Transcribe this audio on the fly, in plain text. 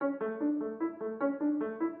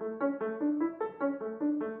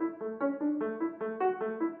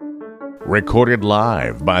Recorded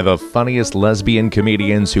live by the funniest lesbian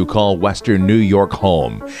comedians who call Western New York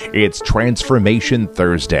home. It's Transformation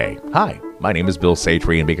Thursday. Hi, my name is Bill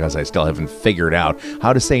Satry, and because I still haven't figured out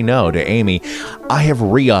how to say no to Amy, I have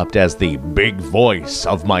re-upped as the big voice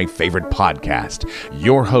of my favorite podcast.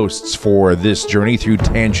 Your hosts for this journey through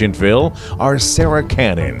Tangentville are Sarah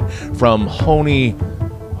Cannon from Honey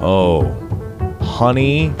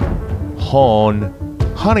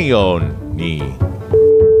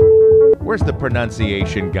Where's the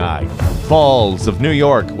pronunciation guy? Falls of New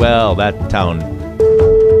York. Well, that town.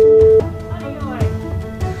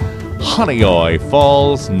 Honeoye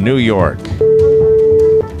Falls, New York.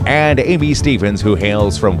 And Amy Stevens, who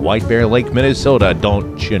hails from White Bear Lake, Minnesota,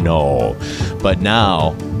 don't you know? But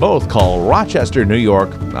now, both call Rochester, New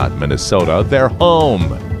York, not Minnesota, their home.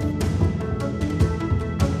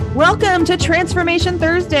 Welcome to Transformation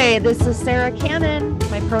Thursday. This is Sarah Cannon.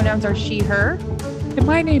 My pronouns are she, her. And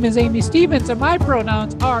my name is Amy Stevens, and my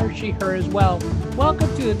pronouns are she, her as well. Welcome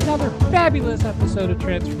to another fabulous episode of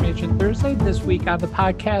Transformation Thursday. This week on the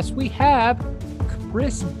podcast, we have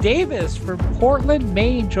Chris Davis from Portland,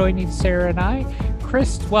 Maine, joining Sarah and I.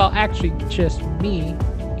 Chris, well, actually just me,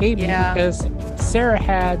 Amy, because Sarah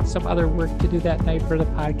had some other work to do that night for the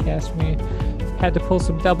podcast. We had to pull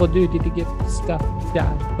some double duty to get stuff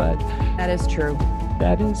done, but that is true.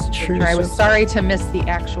 That is true. I was sorry to miss the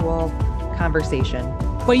actual conversation,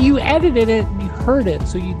 but you edited it and you heard it,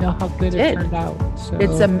 so you know how good it turned out. So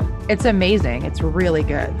it's amazing. It's really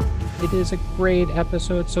good. It is a great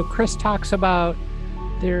episode. So Chris talks about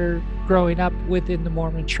their growing up within the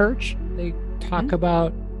Mormon Church. They talk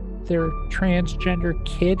about their transgender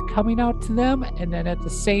kid coming out to them, and then at the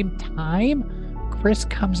same time, Chris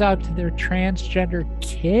comes out to their transgender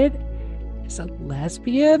kid as a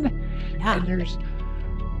lesbian, and there's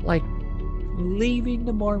like leaving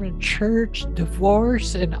the Mormon Church,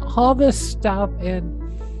 divorce, and all this stuff. And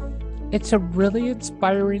it's a really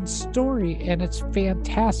inspiring story, and it's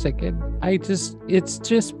fantastic. And it's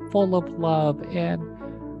just full of love, and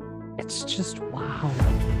it's just wow.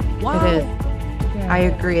 It is. Yeah. I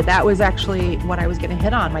agree. That was actually what I was going to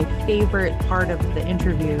hit on. My favorite part of the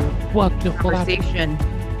interview conversation.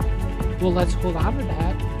 Well, let's hold on to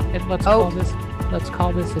that, and let's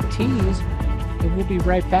call this a tease. And we'll be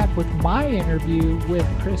right back with my interview with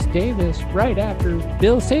Chris Davis right after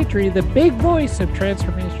Bill Satry, the big voice of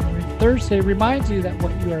Transformation Thursday, reminds you that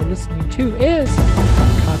what you are listening to is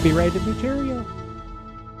copyrighted material.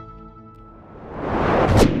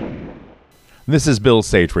 This is Bill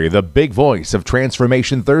Satry, the big voice of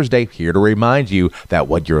Transformation Thursday, here to remind you that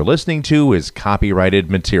what you're listening to is copyrighted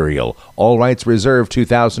material. All rights reserved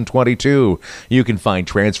 2022. You can find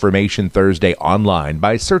Transformation Thursday online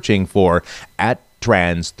by searching for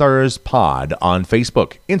 @TransThursPod on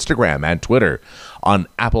Facebook, Instagram, and Twitter. On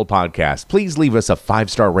Apple Podcasts, please leave us a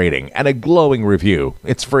 5-star rating and a glowing review.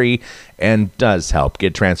 It's free and does help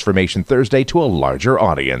get Transformation Thursday to a larger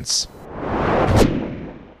audience.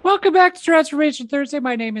 Welcome back to Transformation Thursday.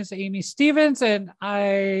 My name is Amy Stevens, and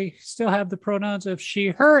I still have the pronouns of she,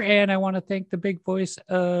 her, and I want to thank the big voice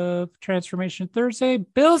of Transformation Thursday,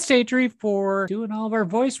 Bill Satry, for doing all of our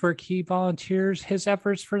voice work. He volunteers his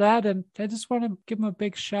efforts for that, and I just want to give him a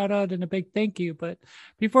big shout out and a big thank you. But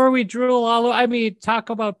before we talk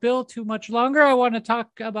about Bill too much longer, I want to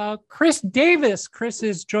talk about Chris Davis. Chris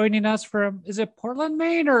is joining us from, is it Portland,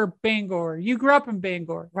 Maine, or Bangor? You grew up in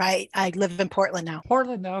Bangor. Right. I live in Portland now.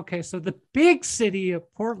 Portland now. Okay, so the big city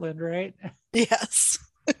of Portland, right? Yes.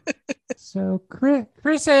 So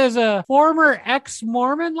Chris is a former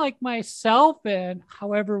ex-Mormon like myself, and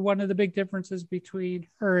however, one of the big differences between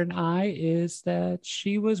her and I is that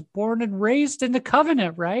she was born and raised in the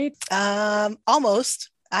covenant, right? Almost.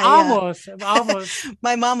 Almost.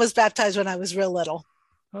 My mom was baptized when I was real little.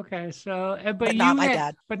 Okay, so but not my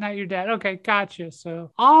dad. But not your dad. Okay, gotcha.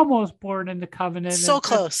 So almost born in the covenant. So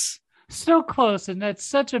close. So close, and that's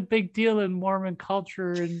such a big deal in Mormon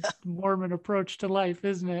culture and Mormon approach to life,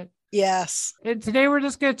 isn't it? Yes. And today we're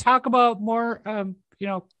just going to talk about more,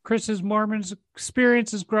 Chris's Mormon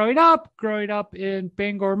experiences growing up in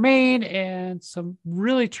Bangor, Maine, and some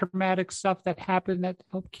really traumatic stuff that happened that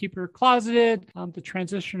helped keep her closeted, the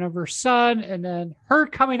transition of her son, and then her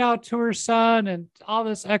coming out to her son, and all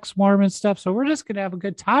this ex-Mormon stuff. So we're just going to have a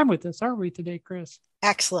good time with this, aren't we today, Chris?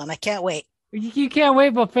 Excellent. I can't wait. You can't wait,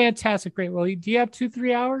 but fantastic. Great. Well, do you have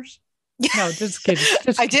 2-3 hours? No, just kidding.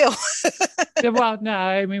 I do. Well, no,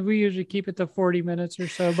 I mean, we usually keep it to 40 minutes or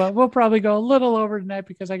so, but we'll probably go a little over tonight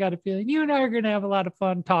because I got a feeling you and I are going to have a lot of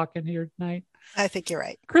fun talking here tonight. I think you're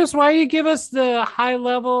right. Chris, why don't you give us the high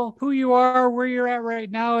level, who you are, where you're at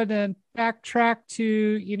right now, and then backtrack to,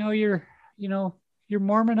 your your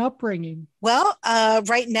Mormon upbringing? Well,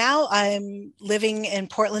 right now I'm living in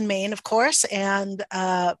Portland, Maine, of course, and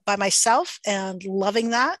by myself and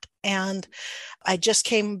loving that. And I just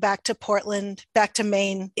came back to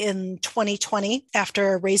Maine in 2020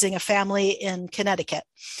 after raising a family in Connecticut.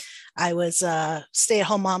 I was a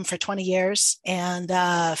stay-at-home mom for 20 years and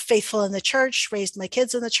faithful in the church, raised my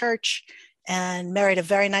kids in the church, and married a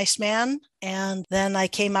very nice man. And then I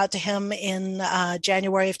came out to him in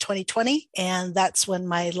January of 2020. And that's when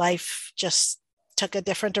my life just took a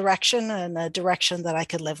different direction, and a direction that I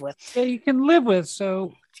could live with. Yeah, you can live with.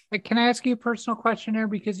 So can I ask you a personal question there?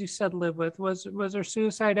 Because you said live with. Was there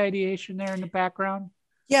suicide ideation there in the background?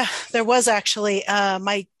 Yeah, there was actually.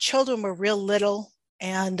 My children were real little.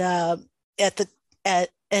 And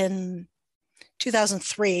in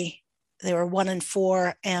 2003, they were 1 and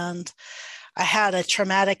 4. And I had a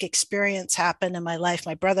traumatic experience happen in my life.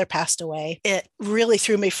 My brother passed away. It really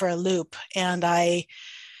threw me for a loop. And I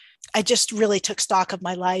just really took stock of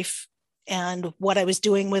my life and what I was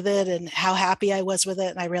doing with it and how happy I was with it.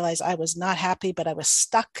 And I realized I was not happy, but I was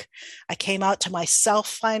stuck. I came out to myself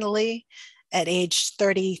finally at age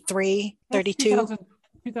 33, 32.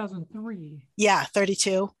 2003. Yeah,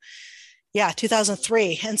 32. Yeah,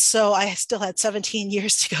 2003. And so I still had 17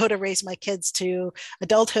 years to go to raise my kids to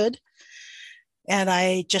adulthood. And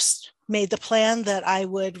I just made the plan that I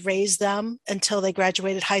would raise them until they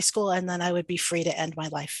graduated high school, and then I would be free to end my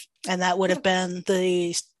life. And that would have been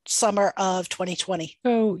the summer of 2020.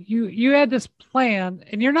 So you had this plan,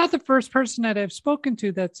 and you're not the first person that I've spoken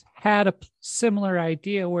to that's had a similar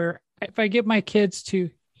idea where if I get my kids to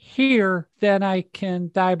here, then I can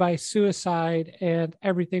die by suicide and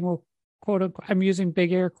everything will, quote unquote, I'm using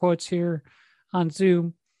big air quotes here on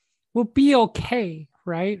Zoom, will be okay.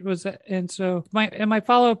 Right? And so my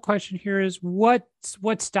follow-up question here is what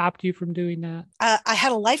stopped you from doing that? I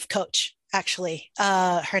had a life coach, actually.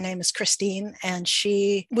 Her name is Christine, and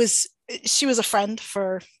she was a friend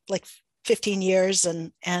for like 15 years,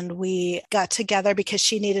 and we got together because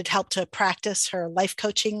she needed help to practice her life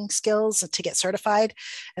coaching skills to get certified.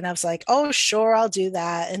 And I was like, oh, sure, I'll do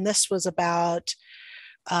that. And this was about,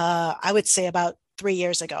 I would say about 3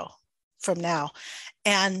 years ago from now.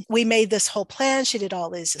 And we made this whole plan. She did all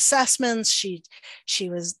these assessments. She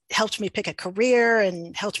helped me pick a career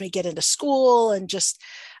and helped me get into school and just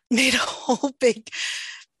made a whole big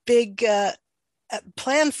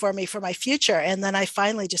plan for me for my future. And then I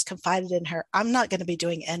finally just confided in her, I'm not going to be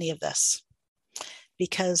doing any of this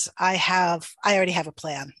because I already have a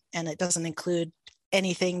plan, and it doesn't include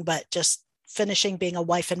anything but just finishing being a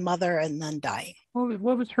wife and mother and then dying.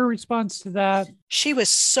 What was her response to that? She was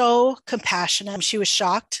so compassionate. She was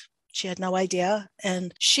shocked. She had no idea.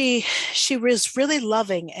 And she was really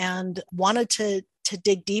loving and wanted to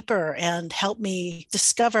dig deeper and help me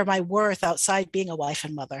discover my worth outside being a wife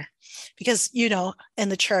and mother. Because, in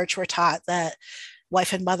the church, we're taught that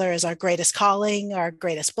wife and mother is our greatest calling, our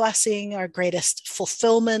greatest blessing, our greatest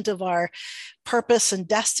fulfillment of our purpose and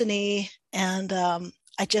destiny. And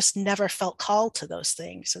I just never felt called to those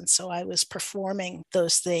things. And so I was performing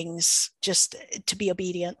those things just to be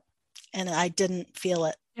obedient, and I didn't feel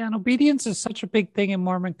it. Yeah, and obedience is such a big thing in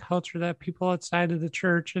Mormon culture that people outside of the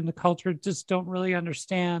church and the culture just don't really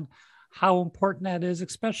understand how important that is,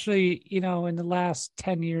 especially, in the last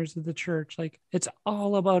 10 years of the church. Like, it's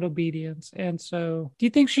all about obedience. And so do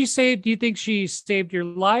you think she saved your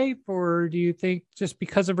life, or do you think just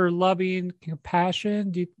because of her loving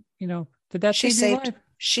compassion, did that save your life?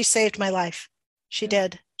 She saved my life. She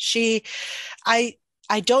did. I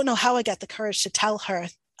don't know how I got the courage to tell her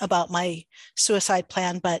about my suicide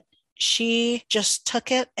plan, but she just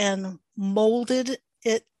took it and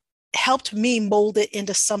helped me mold it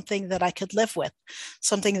into something that I could live with,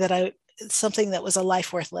 something that was a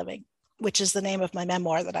life worth living, which is the name of my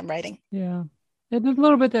memoir that I'm writing. Yeah. And a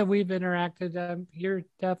little bit that we've interacted,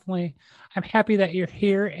 I'm happy that you're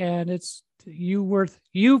here, and it's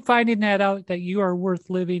you finding that out, that you are worth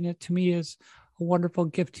living. It to me is a wonderful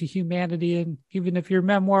gift to humanity. And even if your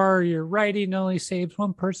memoir or your writing only saves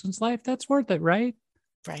one person's life, that's worth it, right?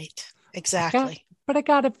 Right. Exactly. But I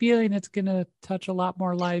got a feeling it's going to touch a lot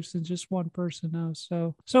more lives than just one person now.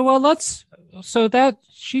 So that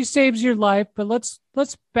she saves your life, but let's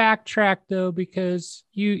backtrack though, because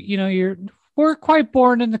you weren't quite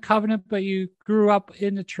born in the covenant, but you grew up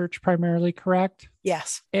in the church primarily, correct?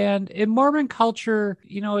 Yes. And in Mormon culture,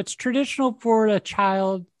 it's traditional for a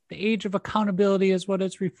child, the age of accountability is what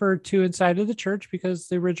it's referred to inside of the church, because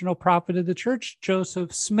the original prophet of the church,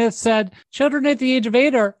 Joseph Smith, said children at the age of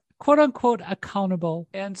 8 are quote unquote accountable.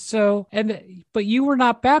 But you were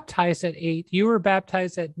not baptized at 8, you were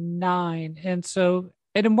baptized at 9. And so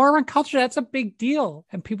And in Mormon culture, that's a big deal.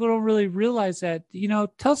 And people don't really realize that.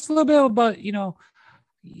 Tell us a little bit about,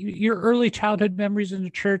 your early childhood memories in the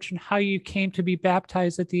church and how you came to be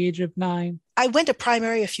baptized at the age of 9. I went to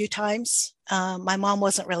primary a few times. My mom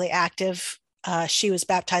wasn't really active. She was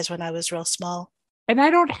baptized when I was real small. And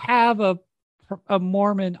I don't have a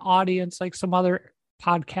Mormon audience like some other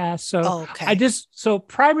podcasts. So so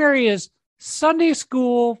primary is Sunday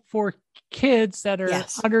school for kids that are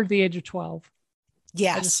under the age of 12.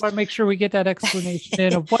 Yes. I just want to make sure we get that explanation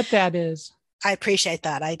in of what that is. I appreciate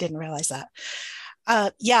that. I didn't realize that.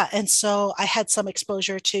 And so I had some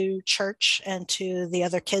exposure to church and to the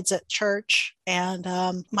other kids at church. And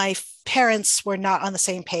my parents were not on the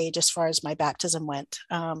same page as far as my baptism went.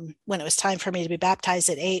 When it was time for me to be baptized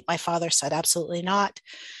at 8, my father said absolutely not.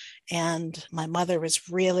 And my mother was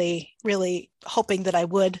really, really hoping that I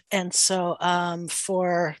would. And so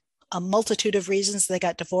for a multitude of reasons, they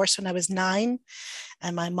got divorced when I was 9.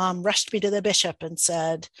 And my mom rushed me to the bishop and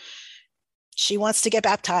said, she wants to get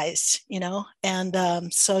baptized,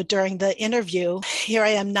 And so during the interview, here I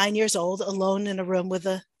am, 9 years old, alone in a room with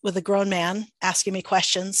a grown man asking me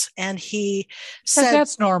questions. And he said,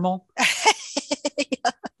 that's normal.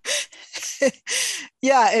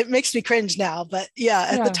 Yeah, it makes me cringe now, but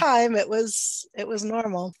at the time it was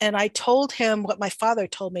normal. And I told him what my father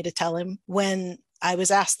told me to tell him when I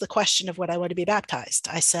was asked the question of when I want to be baptized.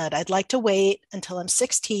 I said, I'd like to wait until I'm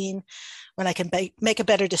 16 when I can make a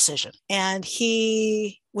better decision. And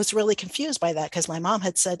he was really confused by that because my mom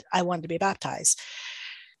had said I wanted to be baptized.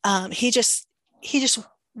 He just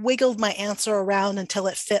wiggled my answer around until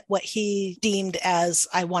it fit what he deemed as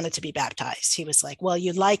I wanted to be baptized. He was like, well,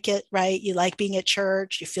 you like it, right? You like being at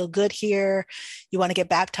church. You feel good here. You want to get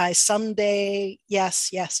baptized someday.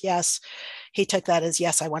 Yes, yes, yes. He took that as,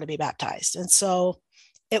 yes, I want to be baptized. And so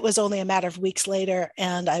it was only a matter of weeks later,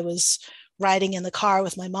 and I was riding in the car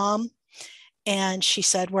with my mom, and she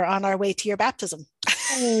said, we're on our way to your baptism.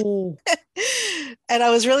 Oh. And I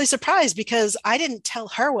was really surprised because I didn't tell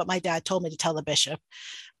her what my dad told me to tell the bishop,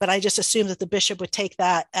 but I just assumed that the bishop would take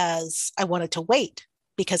that as I wanted to wait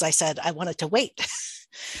because I said I wanted to wait.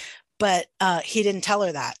 But he didn't tell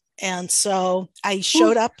her that. And so I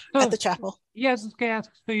showed up at the chapel. Yes,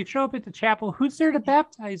 so you show up at the chapel. Who's there to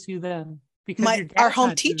baptize you then? Because our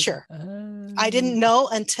home teacher. I didn't know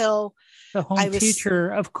until the home teacher.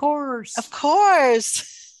 Of course.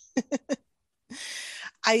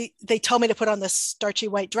 They told me to put on this starchy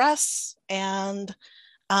white dress, and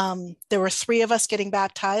there were 3 of us getting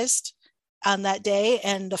baptized on that day.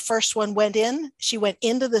 And the first one went in. She went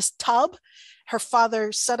into this tub. Her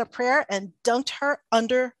father said a prayer and dunked her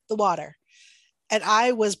under the water. And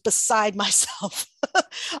I was beside myself.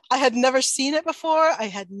 I had never seen it before. I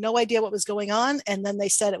had no idea what was going on. And then they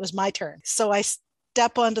said it was my turn. So I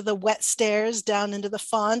step onto the wet stairs down into the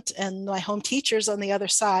font, and my home teacher's on the other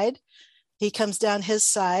side. He comes down his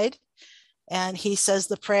side and he says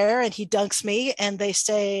the prayer and he dunks me, and they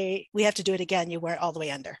say, we have to do it again. You weren't all the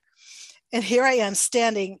way under. And here I am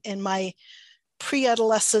standing in my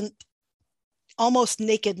pre-adolescent, almost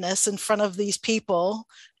nakedness in front of these people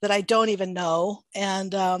that I don't even know.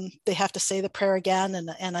 And they have to say the prayer again,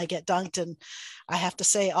 and I get dunked, and I have to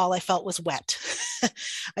say all I felt was wet.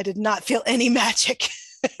 I did not feel any magic.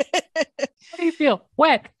 How do you feel?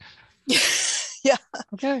 Wet. Yeah.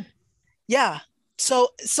 Okay. Yeah. So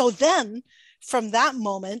then from that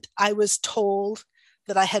moment, I was told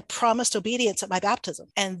that I had promised obedience at my baptism,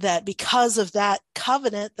 and that because of that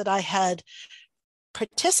covenant that I had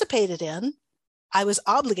participated in, I was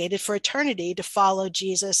obligated for eternity to follow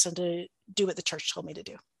Jesus and to do what the church told me to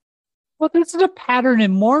do. Well, this is a pattern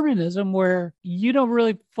in Mormonism where you don't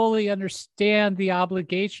really fully understand the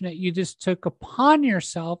obligation that you just took upon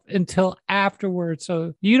yourself until afterwards.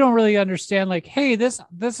 So you don't really understand, like, hey, this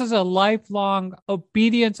is a lifelong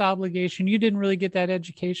obedience obligation. You didn't really get that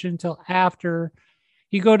education until after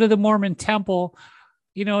you go to the Mormon temple,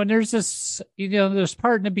 and there's this, there's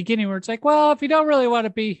part in the beginning where it's like, well, if you don't really want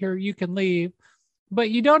to be here, you can leave.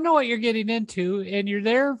 But you don't know what you're getting into, and you're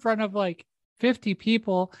there in front of like 50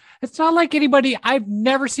 people. It's not like anybody, I've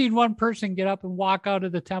never seen one person get up and walk out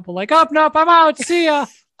of the temple like, oh, nope, I'm out. See ya.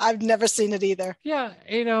 I've never seen it either. Yeah.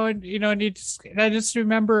 And I just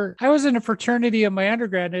remember I was in a fraternity in my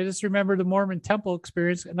undergrad. And I just remember the Mormon temple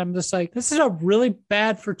experience. And I'm just like, this is a really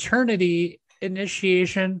bad fraternity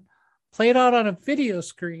initiation played out on a video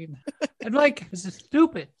screen. I'm like, this is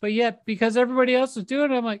stupid. But yet, because everybody else is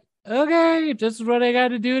doing it, I'm like, okay, this is what I got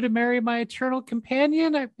to do to marry my eternal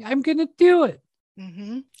companion. I'm going to do it.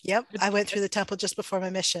 Mm-hmm. Yep. I went through the temple just before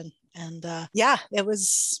my mission. And it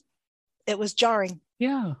was jarring.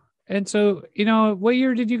 Yeah. And so, what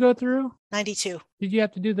year did you go through? 92. Did you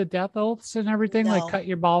have to do the death oaths and everything? No. Like cut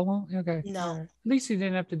your ball? Okay. No. Right. At least you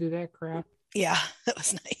didn't have to do that crap. Yeah, that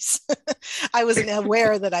was nice. I wasn't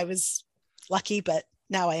aware that I was lucky, but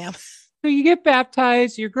now I am. So you get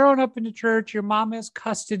baptized, you're growing up in the church, your mom has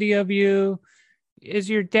custody of you. Is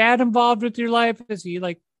your dad involved with your life? Is he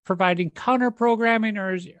like providing counter programming,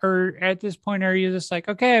 or at this point, are you just like,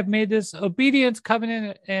 okay, I've made this obedience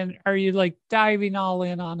covenant, and are you like diving all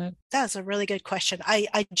in on it? That's a really good question.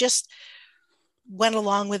 I just went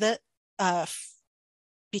along with it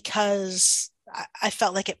because I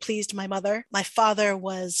felt like it pleased my mother. My father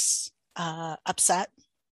was upset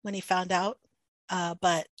when he found out.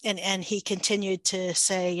 But he continued to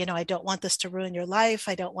say, I don't want this to ruin your life.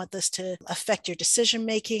 I don't want this to affect your decision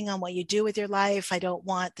making on what you do with your life. I don't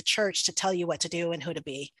want the church to tell you what to do and who to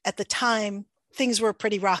be. At the time, things were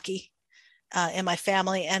pretty rocky in my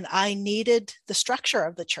family, and I needed the structure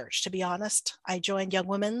of the church, to be honest. I joined Young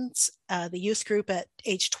Women's, the youth group, at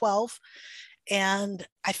age 12. And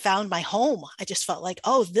I found my home. I just felt like,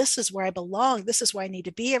 oh, this is where I belong. This is where I need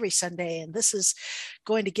to be every Sunday. And this is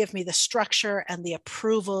going to give me the structure and the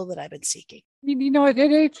approval that I've been seeking. At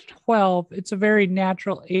age 12, it's a very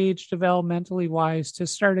natural age developmentally wise to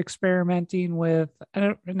start experimenting with,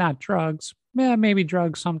 not drugs, maybe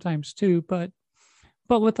drugs sometimes too, but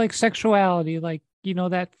with like sexuality, like,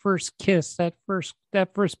 that first kiss, that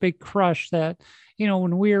first big crush that,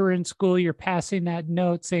 when we were in school, you're passing that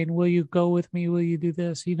note saying, will you go with me? Will you do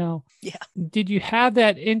this? Yeah. Did you have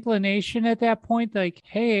that inclination at that point? Like,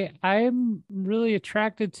 hey, I'm really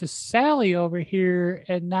attracted to Sally over here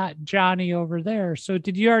and not Johnny over there. So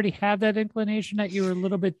did you already have that inclination that you were a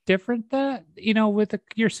little bit different with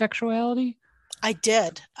your sexuality? I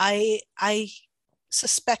did. I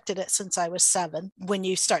suspected it since I was 7, when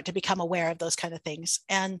you start to become aware of those kind of things.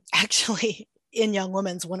 And actually, in Young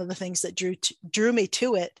Women's, one of the things that drew me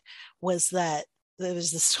to it was that there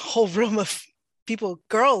was this whole room of people,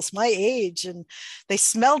 girls my age, and they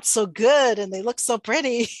smelled so good and they looked so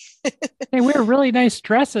pretty. They wear really nice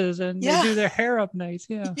dresses and they do their hair up nice.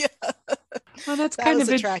 Yeah. Well, that was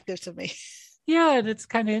attractive to me. Yeah, and it's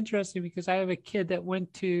kind of interesting because I have a kid that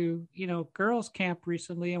went to, girls camp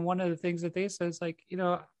recently, and one of the things that they said is like,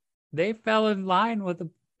 they fell in line with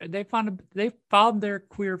they found their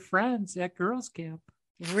queer friends at girls camp.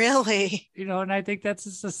 Really? And I think that's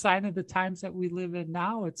just a sign of the times that we live in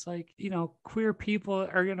now. It's like, queer people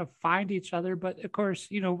are going to find each other, but of course,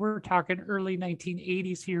 we're talking early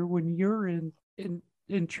 1980s here when you're in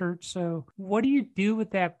church. So what do you do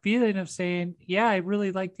with that feeling of saying, yeah, I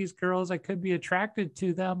really like these girls, I could be attracted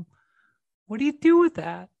to them? What do you do with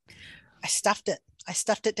that? I stuffed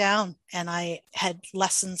it down, and I had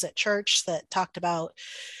lessons at church that talked about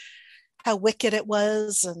how wicked it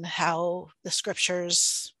was and how the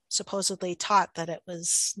scriptures supposedly taught that it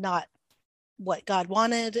was not what God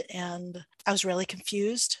wanted. And I was really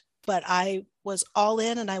confused, but I was all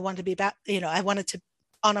in, and I wanted to be I wanted to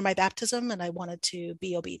honor my baptism, and I wanted to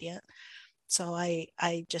be obedient. So I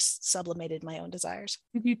just sublimated my own desires.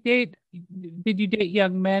 Did you date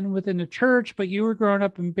young men within the church, but you were growing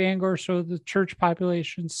up in Bangor, so the church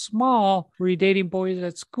population's small? Were you dating boys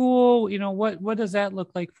at school? What does that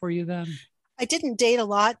look like for you then? I didn't date a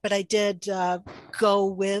lot, but I did go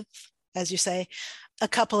with, as you say, a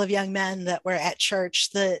couple of young men that were at church.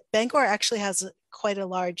 The Bangor actually has quite a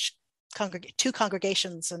large two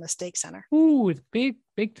congregations in a stake center. Ooh, it's big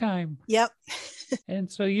time. Yep.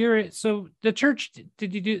 And so the church,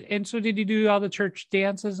 did you do all the church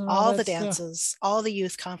dances and all the dances, stuff? All the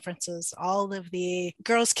youth conferences, all of the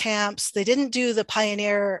girls camps. They didn't do the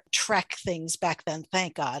Pioneer Trek things back then.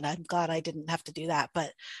 Thank God. I'm glad I didn't have to do that.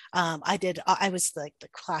 But I was like the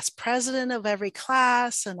class president of every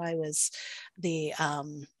class, and I was the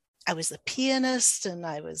pianist, and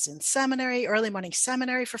I was in seminary, early morning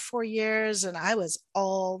seminary for 4 years, and I was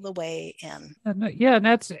all the way in.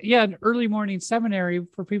 An early morning seminary,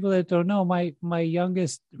 for people that don't know, my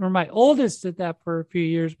youngest or my oldest did that for a few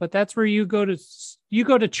years, but that's where you go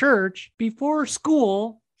to church before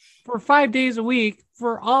school for 5 days a week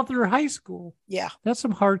for all through high school. Yeah. That's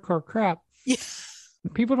some hardcore crap. Yeah.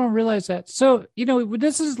 People don't realize that. So,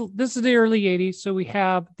 this is the early 80s. So we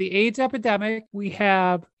have the AIDS epidemic. We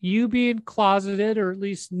have you being closeted, or at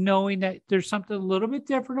least knowing that there's something a little bit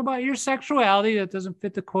different about your sexuality that doesn't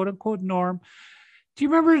fit the quote unquote norm. Do you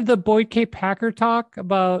remember the Boyd K. Packer talk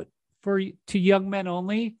about to young men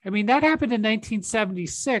only? I mean, that happened in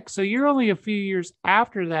 1976. So you're only a few years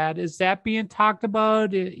after that. Is that being talked about,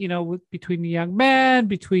 between the young men,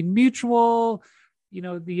 between Mutual,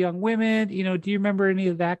 the young women, do you remember any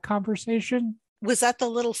of that conversation? Was that the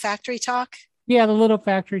little factory talk? Yeah, the little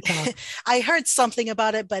factory talk. I heard something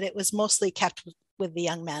about it, but it was mostly kept with the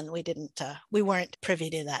young men. We weren't privy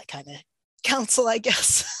to that kind of counsel, I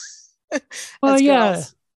guess, Well, as yeah.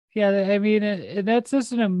 girls. Yeah, I mean, that's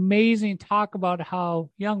just an amazing talk about how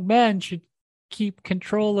young men should keep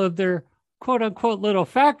control of their quote unquote little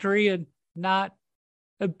factory and not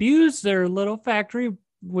abuse their little factory,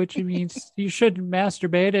 which means you shouldn't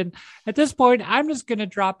masturbate. And at this point, I'm just going to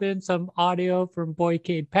drop in some audio from Boyd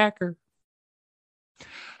K. Packer.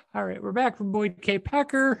 All right, we're back from Boyd K.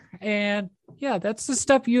 Packer. And yeah, that's the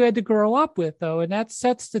stuff you had to grow up with, though. And that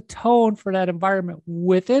sets the tone for that environment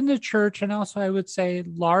within the church. And also, I would say,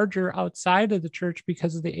 larger outside of the church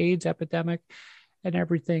because of the AIDS epidemic and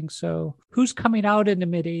everything. So, who's coming out in the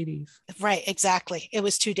mid 80s? Right, exactly. It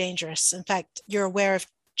was too dangerous. In fact, you're aware of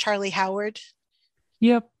Charlie Howard?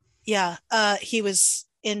 Yep. Yeah, he was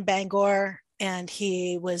in Bangor and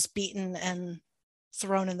he was beaten and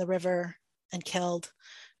thrown in the river and killed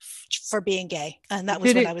for being gay. And that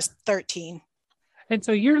was when I was 13. And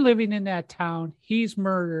so you're living in that town. He's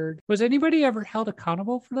murdered. Was anybody ever held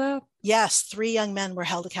accountable for that? Yes, 3 young men were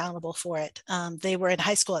held accountable for it. They were in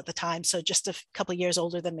high school at the time, so just a couple years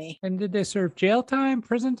older than me. And did they serve jail time,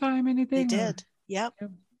 prison time, anything? They did. Yep.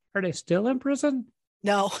 Are they still in prison?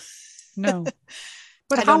 No. No.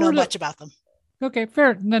 But I don't know much about them. Okay,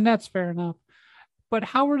 fair. Then that's fair enough. But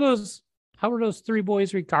how were those 3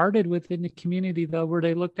 boys regarded within the community, though? Were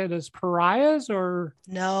they looked at as pariahs or?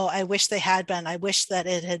 No, I wish they had been. I wish that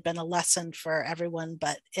it had been a lesson for everyone,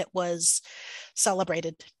 but it was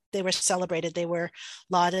celebrated. They were celebrated. They were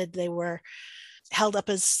lauded. They were held up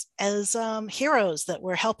as heroes that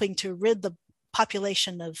were helping to rid the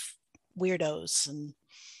population of weirdos and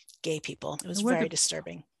gay people. It was very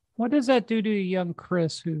disturbing. What does that do to young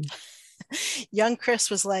Chris, who? Young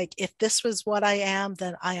Chris was like, if this was what I am,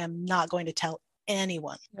 then I am not going to tell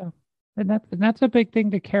anyone. Yeah. And that's a big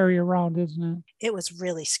thing to carry around, isn't it? It was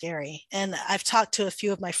really scary. And I've talked to a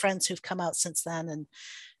few of my friends who've come out since then, and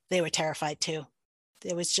they were terrified too.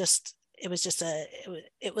 It was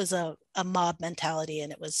a mob mentality,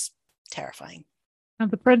 and it was terrifying. And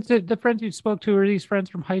the friends you spoke to, are these friends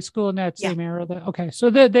from high school in that same era? Okay. So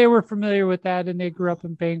they were familiar with that, and they grew up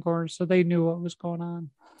in Bangor, so they knew what was going on.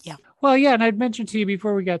 Yeah. Well, yeah. And I'd mentioned to you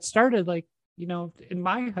before we got started, like, in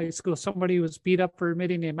my high school, somebody was beat up for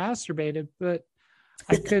admitting they masturbated, but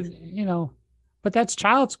I could, but that's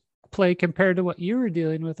child's play compared to what you were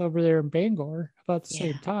dealing with over there in Bangor about the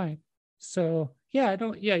same time. So yeah,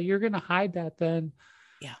 you're going to hide that then.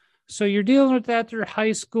 Yeah. So you're dealing with that through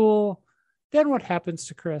high school. Then what happens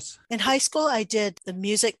to Chris? In high school, I did the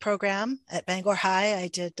music program at Bangor High. I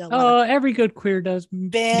did every good queer does.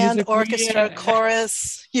 Band, music, orchestra,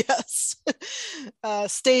 chorus, yes.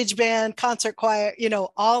 Stage band, concert choir,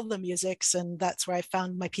 all the musics. And that's where I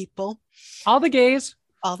found my people. All the gays,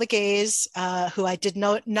 who I did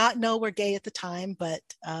not know were gay at the time, but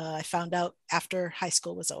I found out after high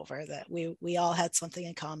school was over that we all had something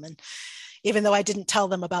in common. Even though I didn't tell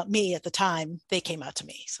them about me at the time, they came out to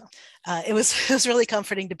me. So it was really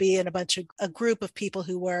comforting to be in a group of people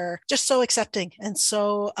who were just so accepting and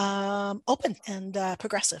so open and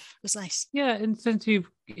progressive. It was nice. Yeah, and since you've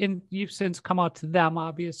since come out to them,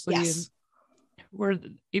 obviously, yes.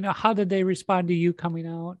 And how did they respond to you coming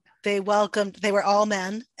out? They were all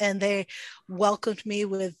men, and they welcomed me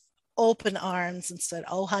with open arms and said,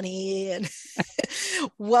 "Oh, honey," and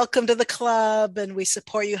welcome to the club, and we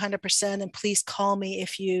support you 100%, and please call me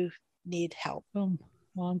if you need help. Well,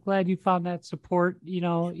 I'm glad you found that support,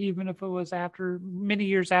 even if it was many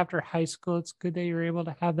years after high school. It's good that you're able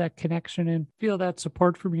to have that connection and feel that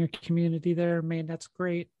support from your community there. Man, that's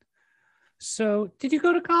great. So did you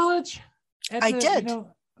go to college? I did.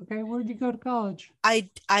 Okay, where did you go to college?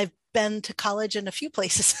 I've been to college in a few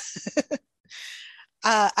places.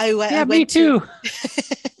 Me too.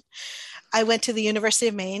 I went to the University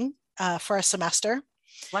of Maine for a semester.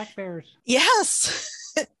 Black Bears.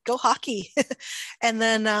 Yes, go hockey. And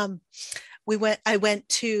then I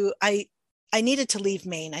needed to leave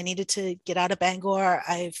Maine. I needed to get out of Bangor.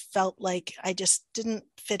 I felt like I just didn't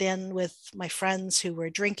fit in with my friends who were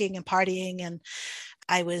drinking and partying, and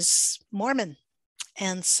I was Mormon.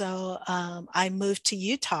 And so I moved to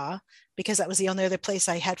Utah because that was the only other place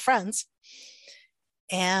I had friends.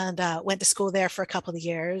 And went to school there for a couple of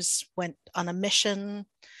years, went on a mission,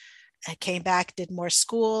 I came back, did more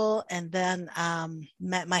school, and then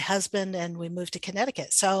met my husband, and we moved to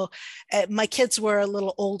Connecticut. So my kids were a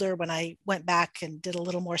little older when I went back and did a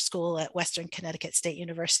little more school at Western Connecticut State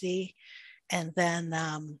University. And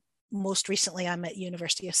then most recently, I'm at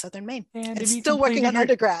University of Southern Maine and still working on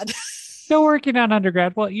undergrad. Still working on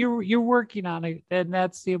undergrad. Well, you're working on it, and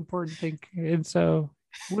that's the important thing. And so,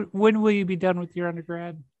 when will you be done with your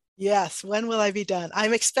undergrad? Yes. When will I be done?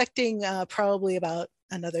 I'm expecting probably about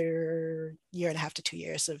another year and a half to 2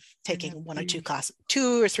 years of taking one or two classes,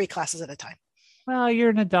 2 or 3 classes at a time. Well, you're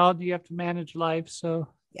an adult. You have to manage life. So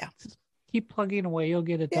Yeah. just keep plugging away. You'll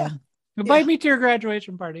get it Yeah. done. Invite me to your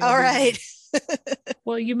graduation party. All right.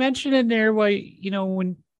 Well, you mentioned in there, well,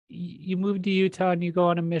 when you moved to Utah and you go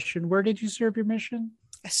on a mission, where did you serve your mission?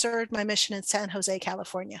 I served my mission in San Jose,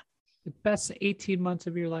 California. The best 18 months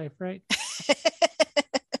of your life, right?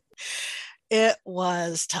 It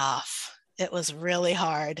was tough. It was really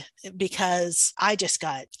hard because I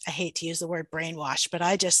hate to use the word brainwash, but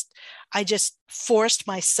I just forced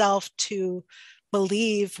myself to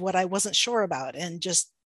believe what I wasn't sure about, and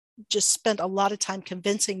just spent a lot of time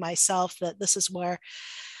convincing myself that this is where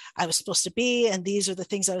I was supposed to be, and these are the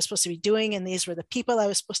things I was supposed to be doing, and these were the people I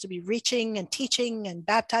was supposed to be reaching and teaching and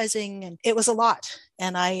baptizing, and it was a lot.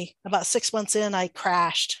 And about 6 months in, I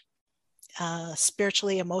crashed.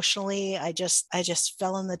 Spiritually, emotionally, I just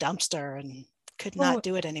fell in the dumpster and could not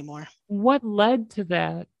do it anymore. What led to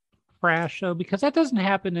that crash though? Because that doesn't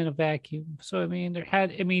happen in a vacuum. So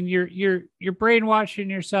you're brainwashing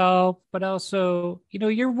yourself, but also,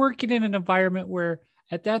 you're working in an environment where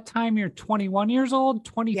at that time you're 21 years old,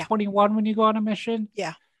 21 when you go on a mission.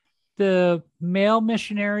 Yeah. The male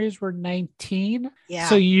missionaries were 19. Yeah.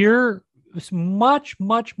 So you're much,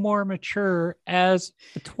 much more mature as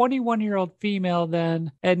a 21-year-old female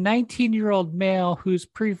than a 19-year-old male whose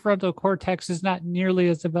prefrontal cortex is not nearly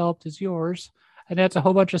as developed as yours. And that's a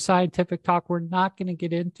whole bunch of scientific talk we're not going to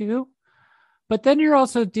get into. But then you're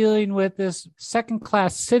also dealing with this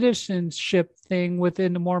second-class citizenship thing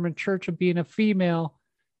within the Mormon Church of being a female.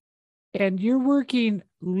 And you're working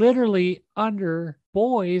literally under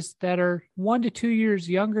boys that are 1 to 2 years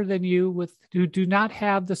younger than you, who do not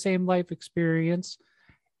have the same life experience.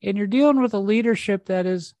 And you're dealing with a leadership that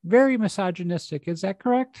is very misogynistic. Is that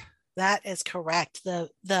correct? That is correct.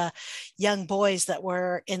 The young boys that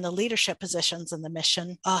were in the leadership positions in the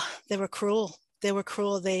mission, they were cruel. They were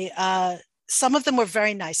cruel. Some of them were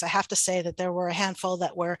very nice. I have to say that there were a handful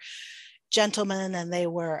that were gentlemen, and they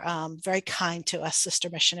were very kind to us sister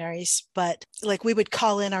missionaries. But we would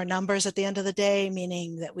call in our numbers at the end of the day,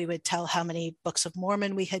 meaning that we would tell how many books of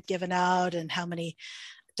Mormon we had given out and how many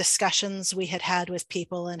discussions we had had with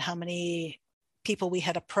people and how many people we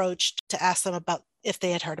had approached to ask them about if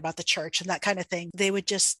they had heard about the church and that kind of thing. They would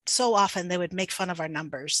so often make fun of our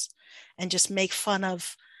numbers and just make fun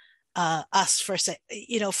of us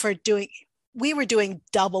for doing, we were doing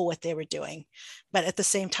double what they were doing. But at the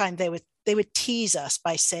same time, they would tease us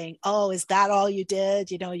by saying, "Oh, is that all you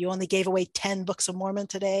did? You only gave away 10 books of Mormon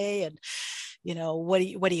today. And, what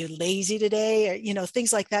are you lazy today?" Or,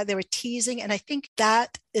 things like that. They were teasing. And I think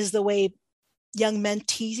that is the way young men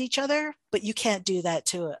tease each other, but you can't do that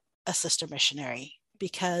to a sister missionary,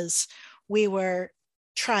 because we were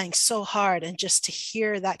trying so hard, and just to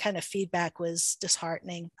hear that kind of feedback was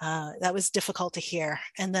disheartening. That was difficult to hear.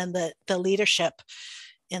 And then the leadership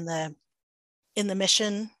in the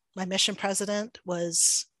mission, my mission president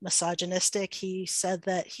was misogynistic. He said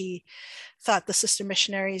that he thought the sister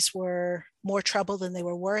missionaries were more trouble than they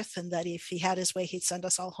were worth, and that if he had his way, he'd send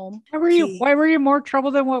us all home. Why were you more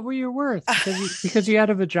trouble than what were you worth? Because you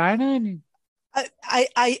had a vagina?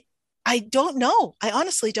 I don't know. I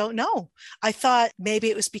honestly don't know. I thought maybe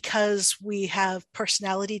it was because we have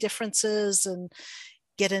personality differences and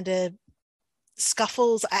get into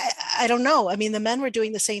scuffles. I don't know. I mean, the men were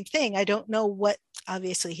doing the same thing. I don't know what,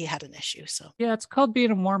 obviously he had an issue. So yeah, it's called being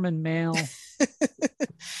a Mormon male.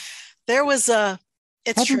 There was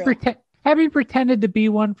it's true. Have you pretended to be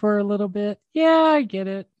one for a little bit? Yeah, I get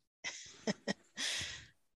it.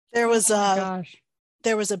 There was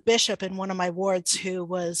there was a bishop in one of my wards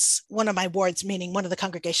meaning one of the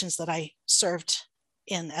congregations that I served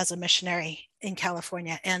in as a missionary in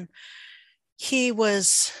California. And he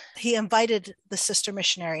invited the sister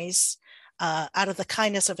missionaries out of the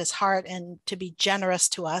kindness of his heart and to be generous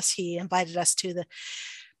to us. He invited us to the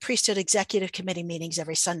priesthood executive committee meetings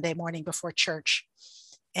every Sunday morning before church.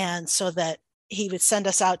 And so that he would send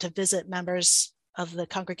us out to visit members of the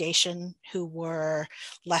congregation who were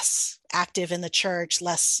less active in the church,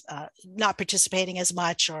 less not participating as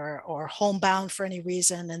much or homebound for any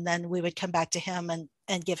reason. And then we would come back to him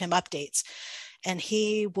and give him updates. And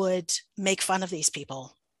he would make fun of these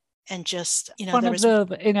people and just, fun of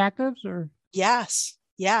the inactives, or? Yes.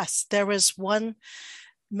 There was one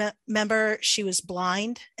member, she was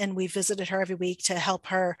blind, and we visited her every week to help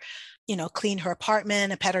her, clean her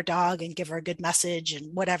apartment and pet her dog and give her a good message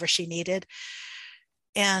and whatever she needed.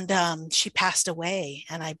 And she passed away.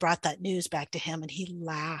 And I brought that news back to him, and he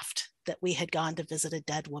laughed that we had gone to visit a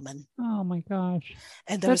dead woman. Oh my gosh.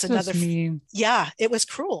 And there was another, yeah, it was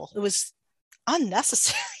cruel. It was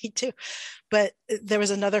unnecessary too. But there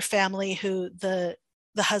was another family who the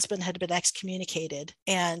husband had been excommunicated,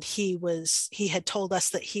 and he had told us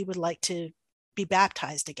that he would like to be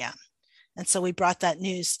baptized again. And so we brought that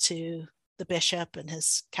news to the bishop and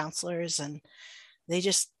his counselors, and they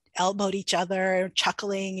just elbowed each other,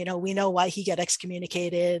 chuckling, you know, we know why he got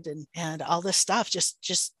excommunicated and all this stuff.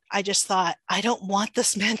 I just thought, I don't want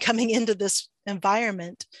this man coming into this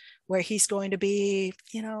environment where he's going to be,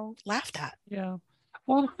 you know, laughed at. Yeah.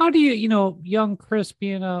 Well, how do you, you know, young Chris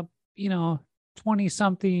being a, you know,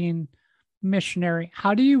 20-something missionary,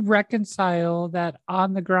 how do you reconcile that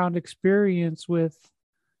on the ground experience with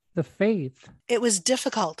the faith? It was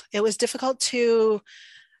difficult. It was difficult to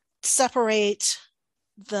separate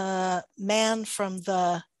the man from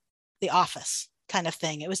the office kind of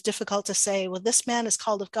thing. It was difficult to say, well, this man is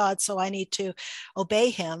called of God, so I need to obey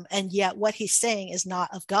him. And yet what he's saying is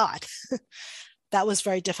not of God. That was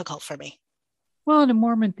very difficult for me. Well, in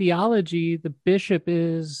Mormon theology, the bishop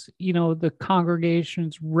is, you know, the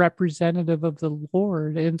congregation's representative of the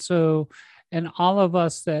Lord. And so, and all of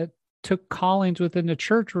us that took callings within the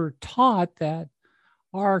church were taught that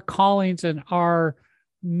our callings and our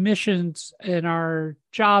missions and our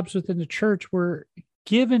jobs within the church were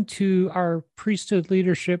given to our priesthood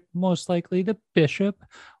leadership, most likely the bishop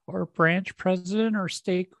or branch president or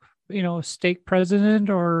stake president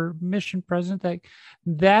or mission president.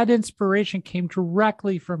 That inspiration came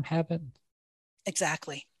directly from heaven.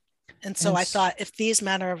 Exactly. And so I thought, if these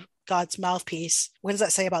men are God's mouthpiece, what does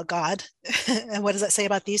that say about God? And what does that say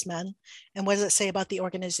about these men? And what does it say about the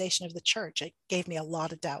organization of the church? It gave me a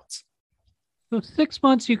lot of doubts. So 6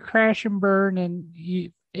 months you crash and burn,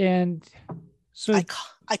 and so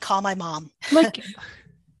I call my mom. Like,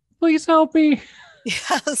 please help me.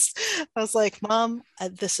 Yes. I was like, Mom,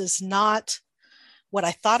 this is not what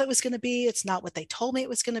I thought it was going to be. It's not what they told me it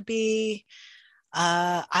was going to be.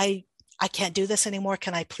 I can't do this anymore.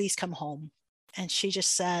 Can I please come home? And she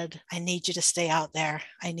just said, I need you to stay out there.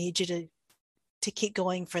 I need you to keep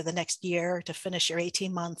going for the next year, to finish your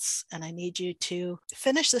 18 months. And I need you to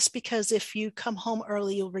finish this, because if you come home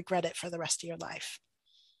early, you'll regret it for the rest of your life.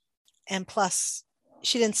 And plus,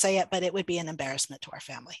 she didn't say it, but it would be an embarrassment to our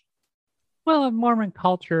family. Well, in Mormon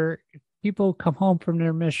culture, people come home from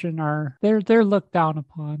their mission they're looked down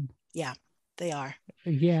upon. Yeah, they are.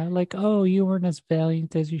 Yeah, like, oh, you weren't as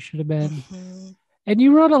valiant as you should have been. Mm-hmm. And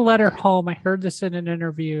you wrote a letter home. I heard this in an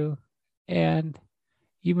interview, and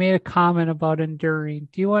you made a comment about enduring.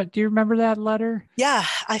 Do you remember that letter? Yeah,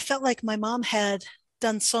 I felt like my mom had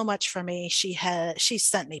done so much for me. She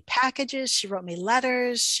sent me packages. She wrote me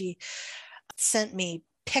letters. She sent me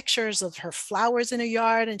pictures of her flowers in her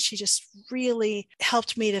yard. And she just really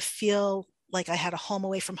helped me to feel like I had a home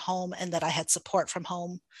away from home, and that I had support from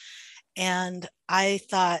home. And I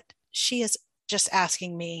thought, she is just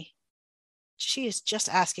asking me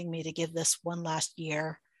to give this one last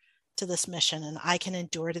year to this mission, and I can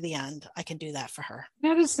endure to the end. I can do that for her.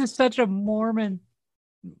 That is such a Mormon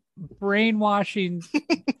brainwash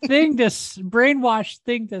thing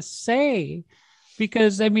to say,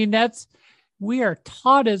 because I mean, we are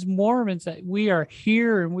taught as Mormons that we are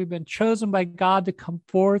here and we've been chosen by God to come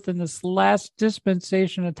forth in this last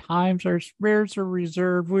dispensation of times. Our spirits are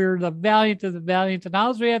reserved. We're the valiant of the valiant, and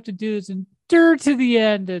all we have to do is endure to the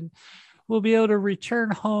end, and we'll be able to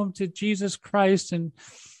return home to Jesus Christ and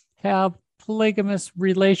have polygamous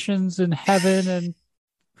relations in heaven and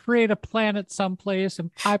create a planet someplace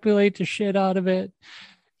and populate the shit out of it,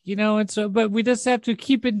 you know. And so, but we just have to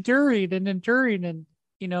keep enduring, and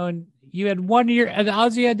you know, and you had 1 year, and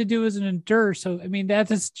all you had to do was endure. So I mean,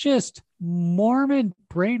 that is just Mormon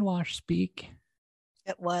brainwash speak.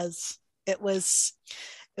 It was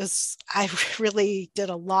I really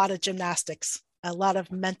did a lot of gymnastics, a lot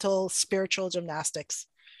of mental, spiritual gymnastics.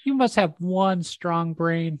 You must have one strong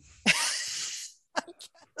brain. Yes.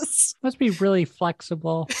 Must be really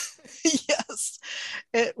flexible. Yes,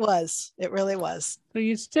 it was. It really was. So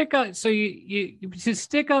you stick out. So you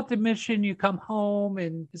stick out the mission. You come home,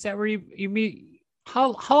 and is that where you meet?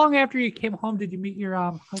 How long after you came home did you meet your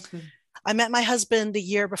husband? I met my husband the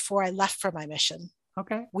year before I left for my mission.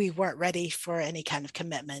 Okay. We weren't ready for any kind of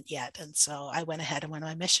commitment yet. And so I went ahead and went on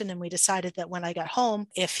my mission, and we decided that when I got home,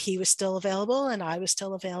 if he was still available and I was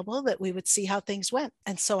still available, that we would see how things went.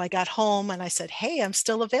 And so I got home and I said, hey, I'm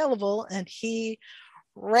still available. And he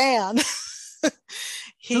ran.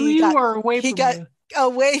 He got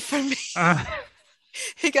away from me.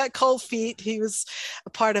 He got cold feet. He was a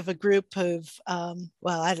part of a group of,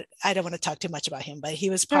 well, I don't want to talk too much about him, but he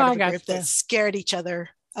was No, part I of a got group you. that scared each other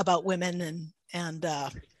about women, and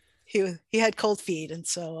he had cold feet, and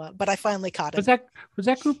so, but I finally caught him. Was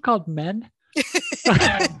that group called Men?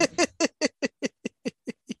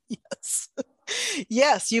 Yes,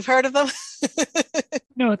 yes, you've heard of them.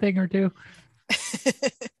 No, a thing or two.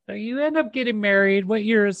 So you end up getting married. What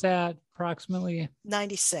year is that approximately?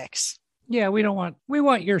 96. Yeah, we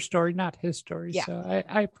want your story, not his story. Yeah. So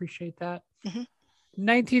I appreciate that. Mhm.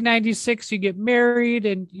 1996, you get married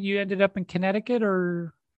and you ended up in Connecticut,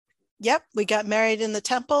 or? Yep, we got married in the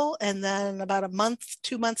temple, and then about a month,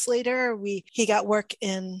 2 months later, he got work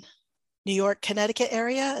in New York, Connecticut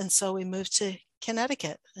area, and so we moved to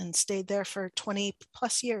Connecticut and stayed there for 20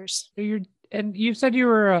 plus years. And you said you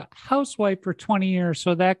were a housewife for 20 years,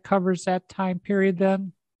 so that covers that time period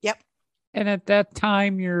then? Yep. And at that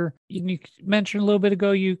time, you mentioned a little bit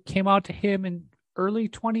ago, you came out to him in early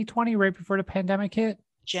 2020, right before the pandemic hit?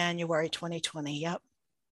 January 2020. Yep.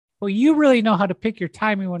 Well, you really know how to pick your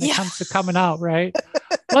timing when it comes to coming out, right?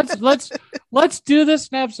 Let's do this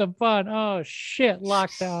and have some fun. Oh shit,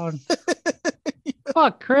 lockdown.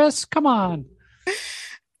 Fuck, Chris, come on.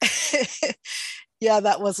 Yeah,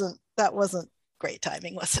 that wasn't great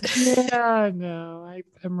timing, was it? Yeah, no,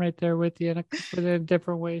 I'm right there with you in a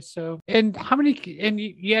different way. So, and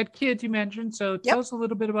you had kids, you mentioned. So tell us a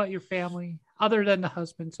little bit about your family other than the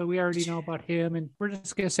husband. So we already know about him, and we're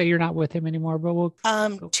just going to say you're not with him anymore, but we'll.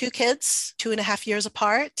 2 kids, 2.5 years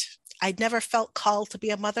apart. I'd never felt called to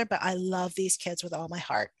be a mother, but I love these kids with all my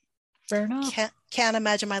heart. Fair enough. Can't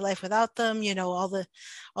imagine my life without them. You know, all the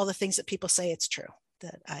things that people say, it's true.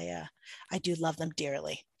 That I do love them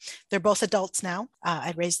dearly. They're both adults now.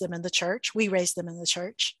 I raised them in the church. We raised them in the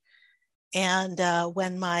church. And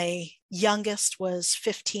when my youngest was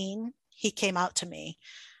 15, he came out to me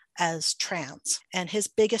as trans. And his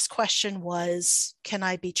biggest question was, can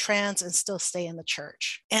I be trans and still stay in the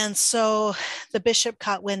church? And so the bishop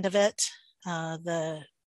caught wind of it, the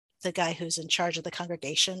guy who's in charge of the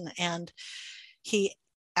congregation, and he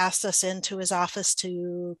asked us into his office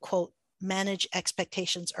to, quote, manage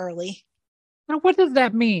expectations early. Now, what does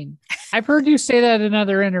that mean? I've heard you say that in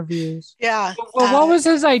other interviews. Yeah. Well, what was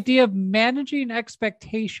his idea of managing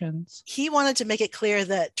expectations? He wanted to make it clear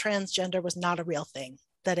that transgender was not a real thing,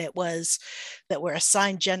 that we're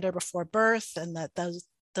assigned gender before birth, and that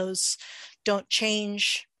those don't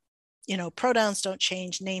change, pronouns don't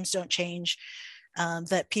change, names don't change,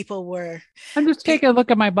 that people were. I'm just taking a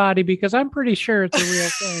look at my body because I'm pretty sure it's a real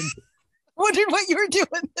thing. Wondered what you were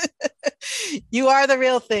doing. You are the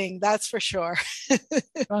real thing, that's for sure.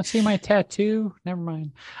 Want to see my tattoo? Never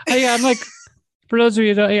mind. Yeah, I'm like, for those of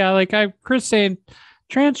you who don't, like Chris saying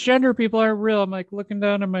transgender people aren't real. I'm like looking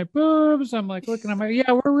down at my boobs. I'm like looking at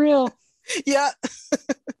we're real. Yeah.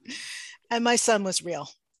 And my son was real.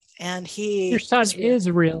 And your son is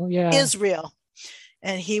real. Yeah. Is real.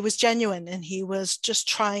 And he was genuine, and he was just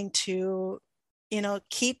trying to,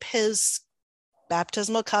 keep his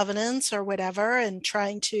baptismal covenants or whatever, and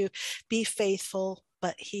trying to be faithful,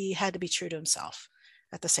 but he had to be true to himself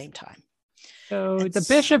at the same time. So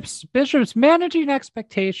the bishop's managing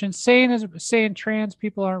expectations, saying trans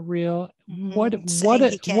people aren't real. What's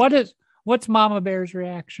Mama Bear's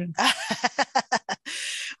reaction?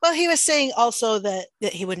 Well, he was saying also that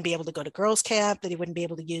he wouldn't be able to go to girls' camp, that he wouldn't be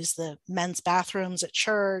able to use the men's bathrooms at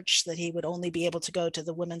church, that he would only be able to go to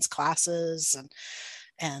the women's classes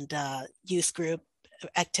and youth group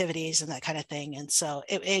activities and that kind of thing. And so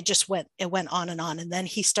it went on. And then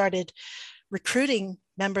he started recruiting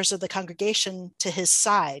members of the congregation to his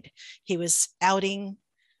side. He was outing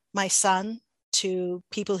my son to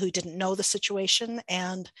people who didn't know the situation,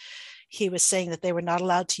 and he was saying that they were not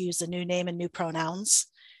allowed to use the new name and new pronouns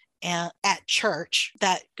and at church.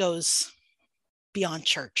 That goes beyond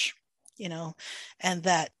church, and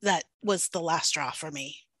that was the last straw for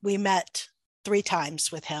me. We met 3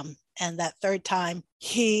 times with him, and that 3rd time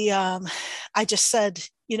I just said,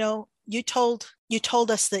 you told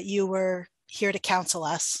us that you were here to counsel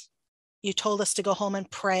us. You told us to go home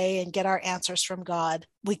and pray and get our answers from God.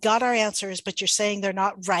 We got our answers, but you're saying they're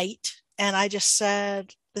not right. And I just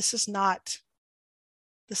said, this is not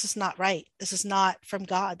right. This is not from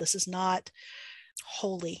God. This is not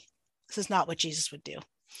holy. This is not what Jesus would do.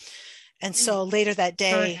 And so later that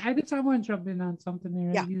day, I want to jump in on something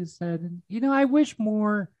there. Yeah. You said, I wish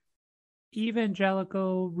more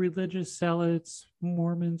evangelical religious zealots,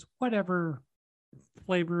 Mormons, whatever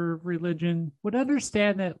flavor of religion, would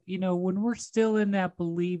understand that, when we're still in that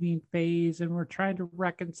believing phase and we're trying to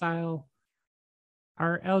reconcile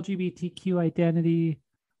our LGBTQ identity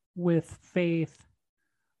with faith,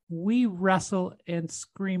 we wrestle and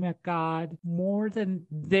scream at God more than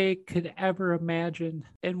they could ever imagine.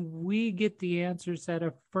 And we get the answers that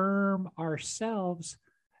affirm ourselves.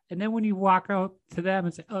 And then when you walk out to them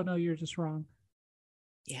and say, oh, no, you're just wrong.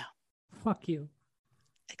 Yeah. Fuck you.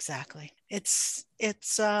 Exactly. It's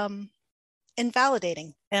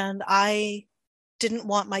invalidating. And I didn't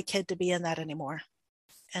want my kid to be in that anymore.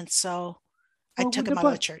 And so I took him out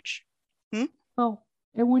of the church. Oh,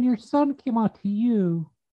 and when your son came out to you,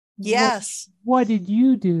 yes, what did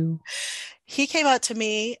you do? He came out to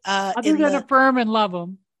me other than affirm and love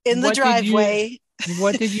him in the driveway.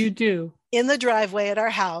 What did you do? In the driveway at our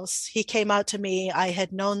house, he came out to me. I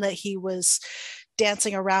had known that he was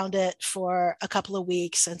dancing around it for a couple of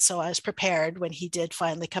weeks, and so I was prepared when he did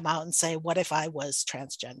finally come out and say, what if I was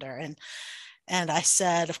transgender? And I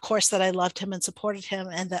said, of course, that I loved him and supported him,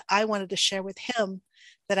 and that I wanted to share with him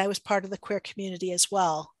that I was part of the queer community as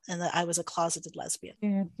well, and that I was a closeted lesbian.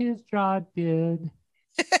 And his jaw did.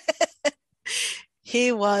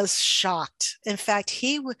 He was shocked. In fact,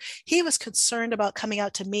 he was concerned about coming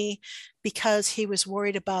out to me because he was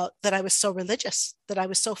worried about that I was so religious, that I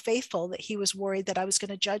was so faithful, that he was worried that I was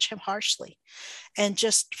going to judge him harshly. And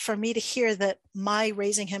just for me to hear that my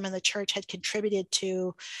raising him in the church had contributed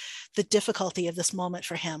to the difficulty of this moment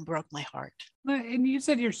for him broke my heart. And you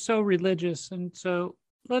said you're so religious. And so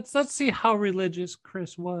let's see how religious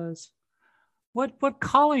Chris was. What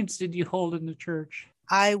callings did you hold in the church?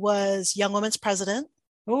 I was Young Women's president.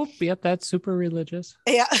 Oh, yep, that's super religious.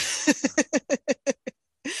 Yeah.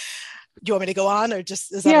 Do you want me to go on, or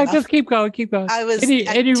just is that enough? Just keep going. I was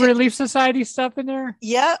any Relief Society stuff in there?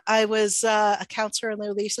 Yeah, I was a counselor in the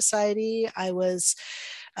Relief Society. I was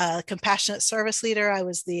a compassionate service leader. I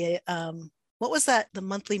was the what was that? The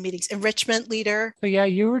monthly meetings, enrichment leader. So yeah,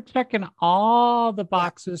 you were checking all the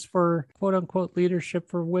boxes for quote unquote leadership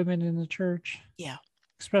for women in the church. Yeah.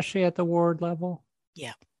 Especially at the ward level.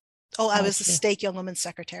 Yeah. Oh, I was the stake Young Women's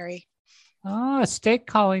secretary. Oh, a stake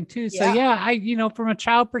calling too. So yeah, I, from a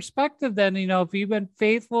child perspective, then, if you've been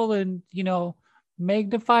faithful and,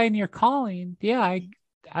 magnifying your calling, I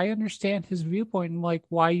understand his viewpoint and like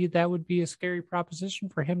why that would be a scary proposition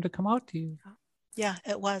for him to come out to you. Yeah,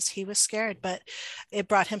 it was. He was scared, but it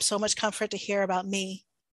brought him so much comfort to hear about me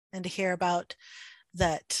and to hear about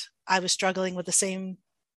that I was struggling with the same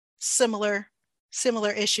similar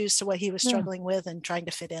issues to what he was struggling with and trying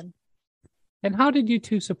to fit in. And how did you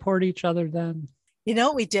two support each other then? You know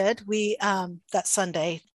what we did? We, that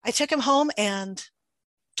Sunday, I took him home and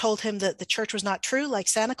told him that the church was not true, like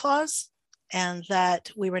Santa Claus, and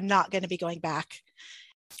that we were not going to be going back.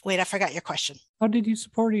 Wait, I forgot your question. How did you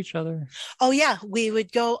support each other? Oh yeah, we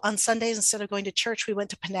would go on Sundays. Instead of going to church, we went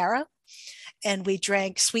to Panera and we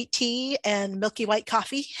drank sweet tea and milky white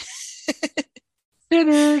coffee.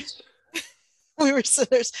 Sinners. We were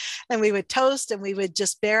sinners, and we would toast and we would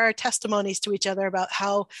just bear our testimonies to each other about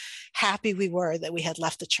how happy we were that we had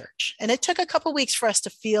left the church. And it took a couple of weeks for us to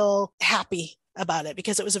feel happy about it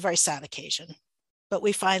because it was a very sad occasion, but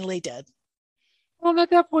we finally did. Well, at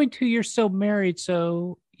that point too, you're still married.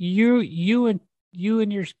 So you and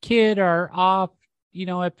your kid are off,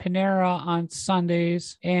 at Panera on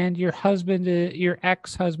Sundays, and your husband, your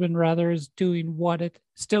ex-husband rather, is doing what?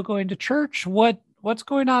 Still going to church? What's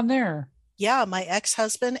going on there? Yeah, my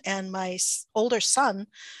ex-husband and my older son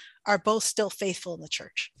are both still faithful in the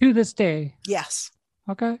church. To this day? Yes.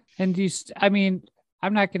 Okay. And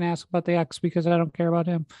I'm not going to ask about the ex because I don't care about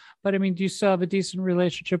him. But do you still have a decent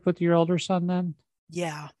relationship with your older son then?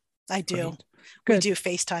 Yeah, I do. Great. Good. We do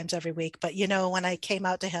FaceTimes every week. But, when I came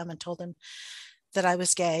out to him and told him that I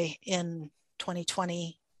was gay in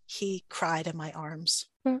 2020, he cried in my arms.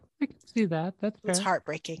 I can see that. That's fair. It's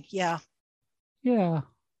heartbreaking. Yeah. Yeah.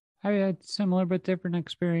 I had similar but different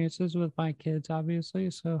experiences with my kids,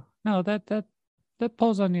 obviously. So no, that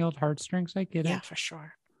pulls on the old heartstrings. I get it. Yeah, for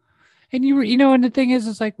sure. And and the thing is,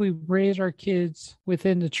 it's like we raise our kids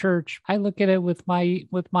within the church. I look at it with my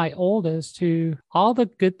oldest, who all the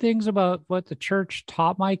good things about what the church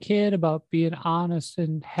taught my kid about being honest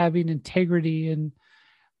and having integrity and,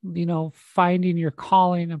 finding your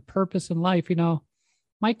calling and purpose in life,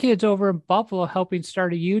 my kid's over in Buffalo helping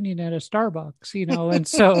start a union at a Starbucks, and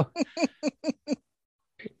so,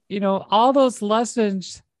 all those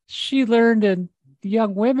lessons she learned in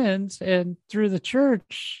Young Women's and through the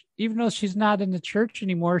church, even though she's not in the church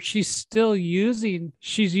anymore, she's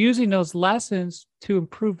using those lessons to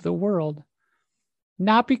improve the world.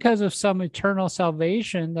 Not because of some eternal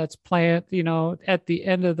salvation that's planned, at the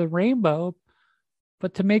end of the rainbow,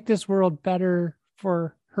 but to make this world better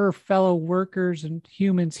for her fellow workers and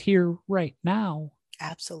humans here right now.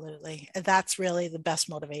 Absolutely. That's really the best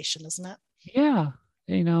motivation, isn't it? Yeah.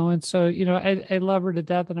 and so, I love her to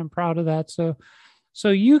death and I'm proud of that. So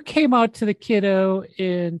you came out to the kiddo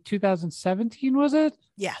in 2017, was it?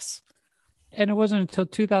 Yes. And it wasn't until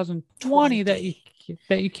 2020 that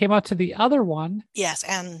you came out to the other one. Yes,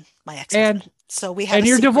 and my ex-husband. So we had and a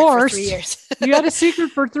you're secret divorced. for 3 years. You had a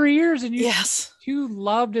secret for 3 years, and you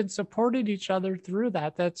loved and supported each other through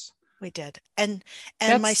that. We did. And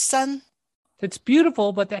my son. It's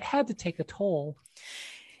beautiful, but that had to take a toll.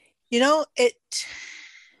 Did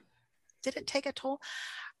it take a toll?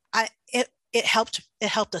 It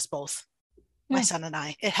helped us both, my son and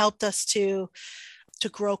I. It helped us to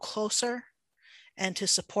grow closer and to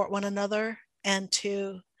support one another and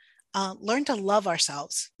to learn to love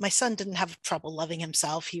ourselves. My son didn't have trouble loving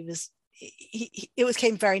himself. It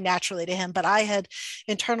came very naturally to him, but I had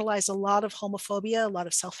internalized a lot of homophobia, a lot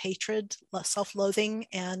of self-hatred, self-loathing,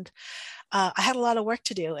 and I had a lot of work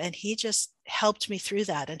to do. And he just helped me through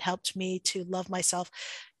that and helped me to love myself,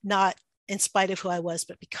 not in spite of who I was,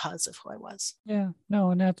 but because of who I was. Yeah,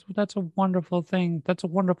 no, and that's a wonderful thing. That's a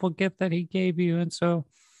wonderful gift that he gave you. And so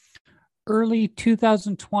early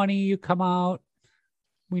 2020, you come out.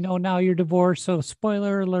 We know now you're divorced. So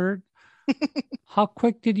spoiler alert. How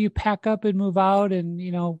quick did you pack up and move out? And,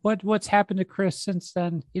 what's happened to Chris since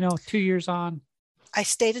then, 2 years on? I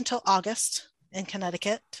stayed until August in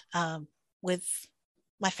Connecticut with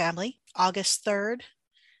my family. August 3rd,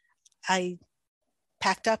 I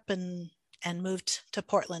packed up and moved to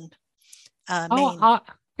Portland, Maine. I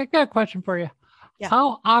got a question for you. Yeah.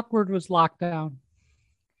 How awkward was lockdown?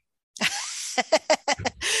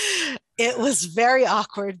 It was very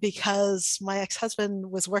awkward because my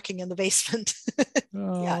ex-husband was working in the basement.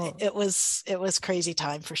 Yeah, it was crazy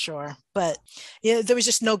time for sure. But there was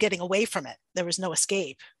just no getting away from it. There was no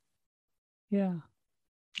escape. Yeah.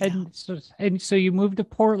 And so you moved to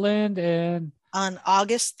Portland, and on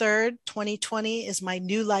August 3rd, 2020 is my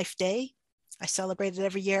new life day. I celebrate it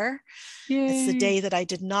every year. Yay. It's the day that I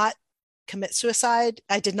did not commit suicide.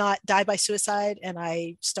 I did not die by suicide, and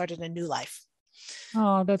I started a new life.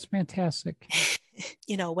 Oh, that's fantastic.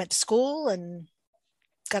 Went to school and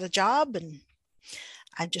got a job, and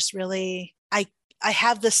I'm just really, I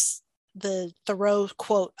have the Thoreau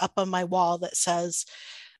quote up on my wall that says,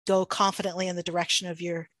 "Go confidently in the direction of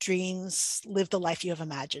your dreams, live the life you have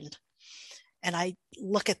imagined." And I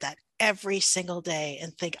look at that every single day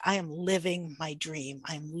and think, I am living my dream.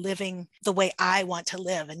 I'm living the way I want to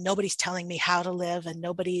live, and nobody's telling me how to live, and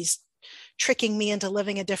nobody's tricking me into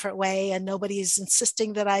living a different way, and nobody's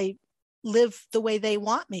insisting that I live the way they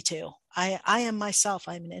want me to. I am myself.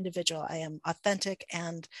 I'm an individual. I am authentic,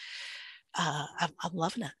 and I'm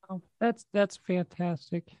loving it. Oh, that's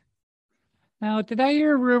fantastic. Now, did I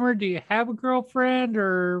hear a rumor? Do you have a girlfriend,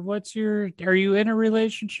 or are you in a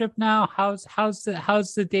relationship now? How's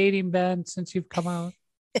the dating been since you've come out?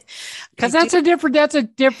 Because that's a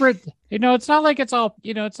different, it's not like it's all,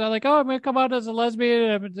 it's not like, oh, I'm going to come out as a lesbian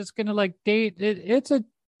and I'm just going to like date. It's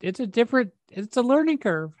a learning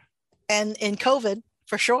curve. And in COVID,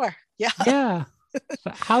 for sure. Yeah. Yeah.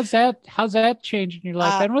 So how's that changing your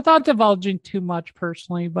life? And without divulging too much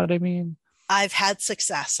personally, but I mean, I've had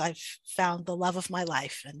success. I've found the love of my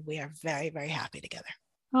life, and we are very, very happy together.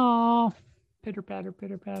 Oh, pitter patter.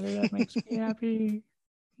 That makes me happy.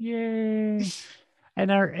 Yay.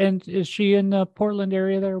 And is she in the Portland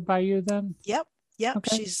area there by you then? Yep.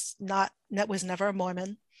 Okay. She's not, that was never a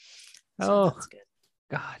Mormon. So that's good.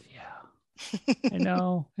 God, yeah. I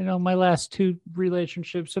know my last 2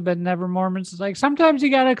 relationships have been never Mormons. It's like, sometimes you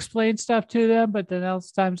got to explain stuff to them, but then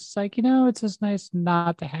else times it's like, it's just nice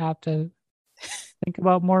not to have to think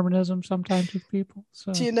about Mormonism sometimes with people.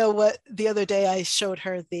 So do you know what? The other day I showed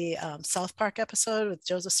her the South Park episode with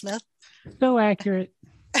Joseph Smith. So accurate.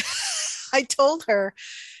 I told her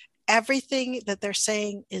everything that they're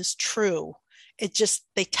saying is true. It just,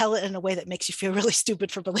 they tell it in a way that makes you feel really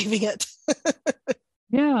stupid for believing it.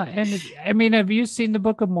 Yeah. And I mean, have you seen the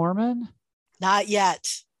Book of Mormon? Not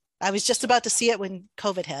yet. I was just about to see it when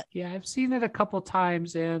COVID hit. Yeah, I've seen it a couple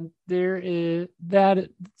times, and there is that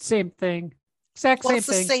same thing. Same thing.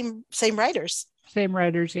 The same writers. Same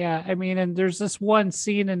writers, yeah. I mean, and there's this one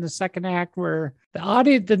scene in the second act where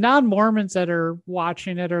the non-Mormons that are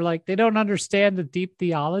watching it are like, they don't understand the deep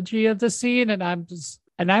theology of the scene, and I'm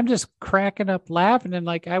just cracking up laughing. And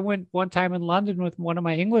like, I went one time in London with one of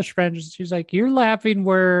my English friends, and she's like, you're laughing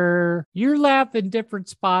in different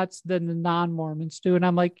spots than the non-Mormons do. And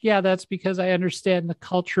I'm like, yeah, that's because I understand the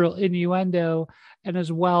cultural innuendo, and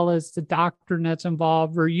as well as the doctrine that's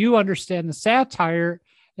involved, or you understand the satire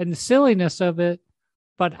and the silliness of it,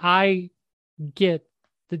 but I get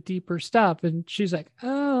the deeper stuff. And she's like,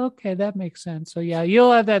 oh, okay, that makes sense. So yeah,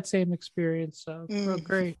 you'll have that same experience. So real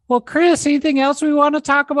great. Well, Chris, anything else we want to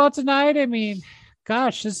talk about tonight? I mean,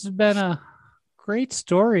 gosh, this has been a great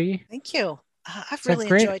story. Thank you. I've really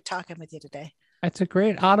enjoyed talking with you today. It's a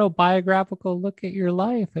great autobiographical look at your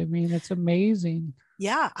life. I mean, it's amazing.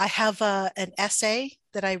 Yeah, I have an essay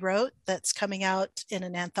that I wrote that's coming out in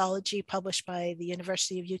an anthology published by the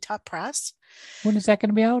University of Utah Press. When is that going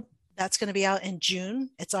to be out? That's going to be out in June.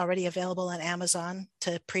 It's already available on Amazon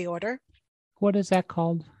to pre-order. What is that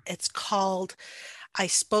called? It's called I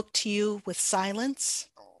Spoke to You with Silence.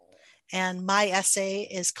 And my essay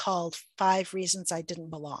is called 5 Reasons I Didn't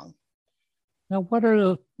Belong. Now, what are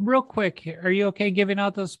the, real quick here, are you okay giving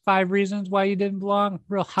out those 5 reasons why you didn't belong?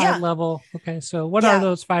 Real high level. Okay, so what are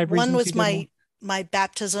those 5 reasons? One was my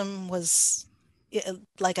baptism was,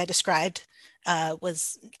 like I described,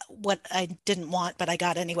 was what I didn't want, but I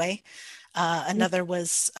got anyway. Another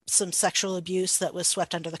was some sexual abuse that was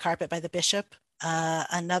swept under the carpet by the bishop.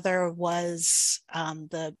 Another was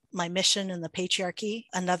my mission in the patriarchy.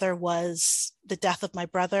 Another was the death of my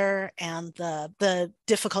brother and the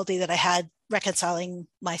difficulty that I had reconciling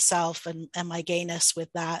myself and my gayness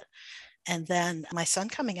with that. And then my son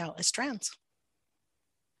coming out as trans.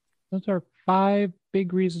 Those are 5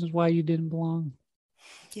 big reasons why you didn't belong.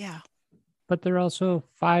 Yeah. But there are also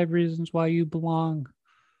 5 reasons why you belong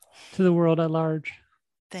to the world at large.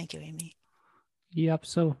 Thank you, Amy. Yep.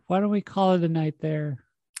 So why don't we call it a night there?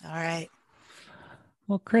 All right.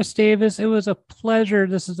 Well, Chris Davis, it was a pleasure.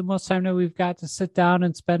 This is the most time that we've got to sit down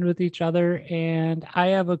and spend with each other. And I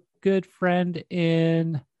have a good friend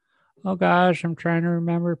in, oh gosh, I'm trying to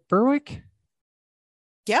remember, Berwick?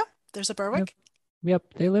 Yeah, there's a Berwick.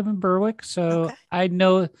 Yep, they live in Berwick. So I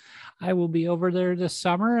know I will be over there this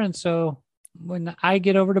summer. And so when I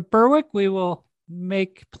get over to Berwick, we will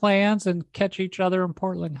make plans and catch each other in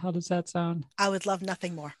Portland. How does that sound? I would love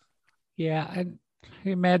nothing more. Yeah, I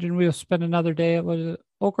imagine we'll spend another day at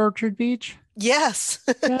Oak Orchard Beach. Yes.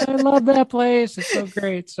 Yeah, I love that place. It's so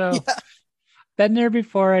great. So been there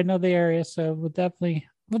before. I know the area. So we'll definitely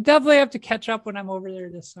have to catch up when I'm over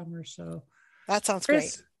there this summer. So that sounds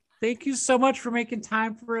Chris, great. Thank you so much for making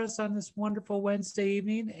time for us on this wonderful Wednesday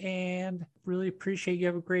evening, and really appreciate you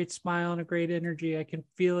have a great smile and a great energy. I can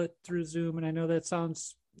feel it through Zoom, and I know that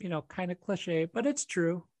sounds, kind of cliche, but it's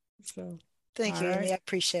true. So thank you, Amy. I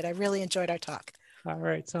appreciate it. I really enjoyed our talk. All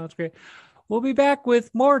right. Sounds great. We'll be back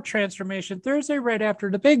with more Transformation Thursday right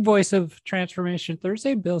after the big voice of Transformation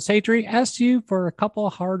Thursday, Bill Satry, asks you for a couple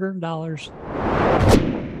of hard-earned dollars.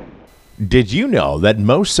 Did you know that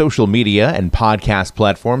most social media and podcast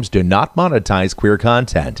platforms do not monetize queer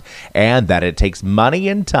content, and that it takes money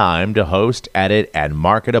and time to host, edit, and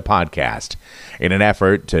market a podcast? In an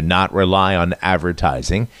effort to not rely on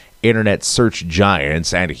advertising, internet search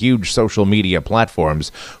giants and huge social media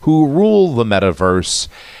platforms who rule the metaverse,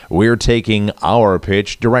 we're taking our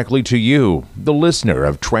pitch directly to you, the listener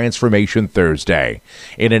of Transformation Thursday.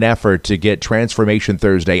 In an effort to get Transformation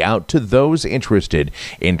Thursday out to those interested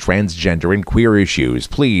in transgender and queer issues,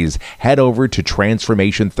 please head over to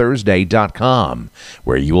transformationthursday.com,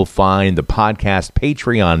 where you will find the podcast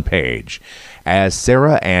Patreon page. As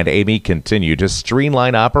Sarah and Amy continue to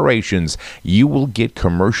streamline operations, you will get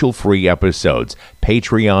commercial-free episodes,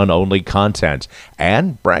 Patreon-only content,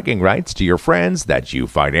 and bragging rights to your friends that you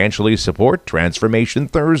financially support Transformation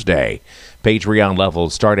Thursday. Patreon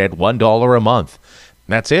levels start at $1 a month.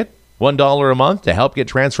 That's it? $1 a month to help get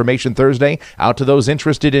Transformation Thursday out to those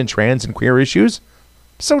interested in trans and queer issues?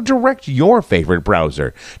 So direct your favorite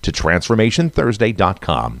browser to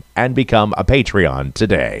transformationthursday.com and become a Patreon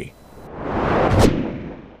today.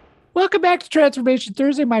 Welcome back to Transformation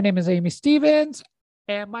Thursday. My name is Amy Stevens,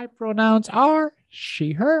 and my pronouns are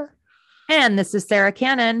she, her. And this is Sarah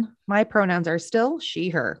Cannon. My pronouns are still she,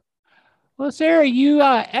 her. Well, Sarah, you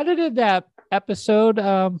edited that episode,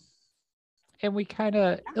 and we kind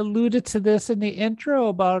of alluded to this in the intro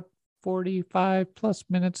about 45 plus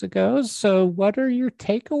minutes ago. So what are your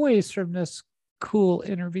takeaways from this cool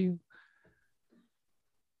interview?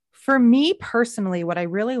 For me personally, what I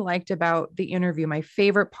really liked about the interview, my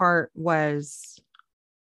favorite part was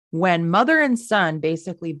when mother and son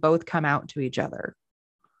basically both come out to each other.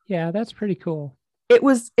 Yeah, that's pretty cool. It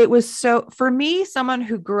was so, for me, someone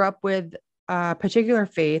who grew up with a particular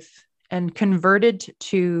faith and converted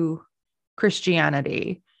to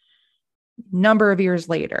Christianity number of years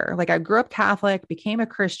later. Like I grew up Catholic, became a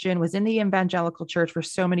Christian, was in the evangelical church for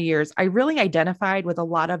so many years. I really identified with a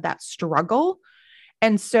lot of that struggle.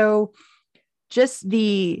 And so just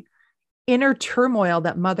the inner turmoil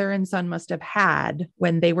that mother and son must have had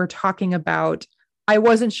when they were talking about, I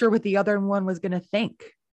wasn't sure what the other one was going to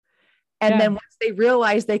think. And then once they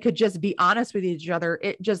realized they could just be honest with each other,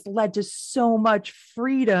 it just led to so much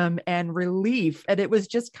freedom and relief. And it was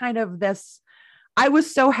just kind of this, I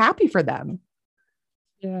was so happy for them.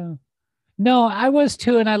 Yeah. No, I was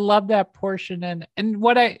too. And I love that portion. And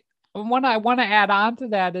what I want to add on to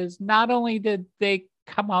that is not only did they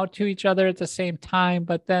come out to each other at the same time,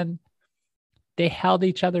 but then they held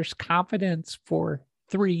each other's confidence for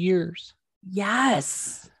 3 years.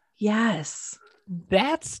 Yes. Yes.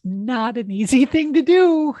 That's not an easy thing to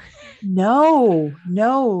do.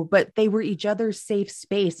 No, but they were each other's safe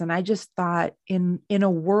space. And I just thought in a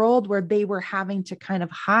world where they were having to kind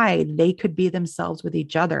of hide, they could be themselves with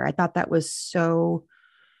each other. I thought that was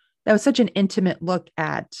such an intimate look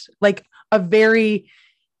at like a very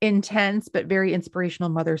intense, but very inspirational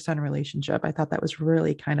mother-son relationship. I thought that was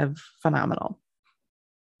really kind of phenomenal.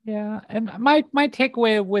 Yeah. And my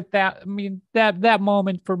takeaway with that, I mean, that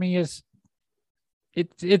moment for me is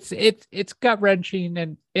it's gut wrenching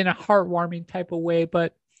and in a heartwarming type of way,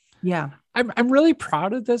 but yeah, I'm really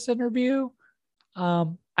proud of this interview.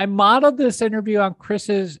 I modeled this interview on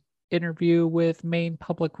Chris's interview with Maine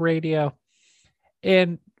Public Radio,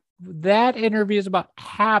 and that interview is about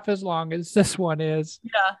half as long as this one is.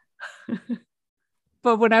 Yeah.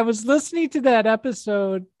 But when I was listening to that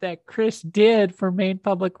episode that Chris did for Maine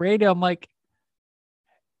Public Radio, I'm like,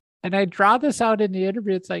 and I draw this out in the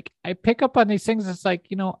interview. It's like, I pick up on these things. It's like,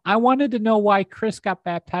 I wanted to know why Chris got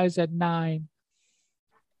baptized at 9.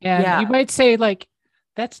 And you might say like,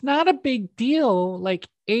 that's not a big deal, like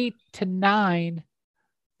 8 to 9,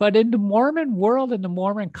 but in the Mormon world, in the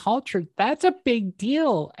Mormon culture, that's a big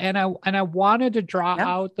deal. And I wanted to draw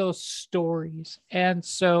out those stories. And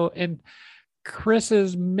so, and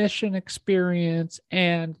Chris's mission experience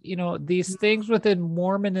and, these things within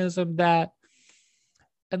Mormonism that,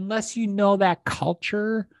 unless you know that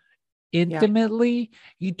culture intimately,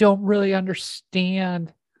 you don't really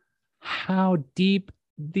understand how deep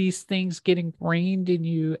these things get ingrained in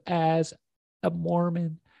you as a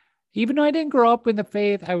Mormon. Even though I didn't grow up in the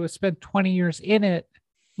faith, I was spent 20 years in it.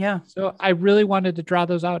 Yeah. So I really wanted to draw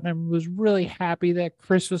those out, and I was really happy that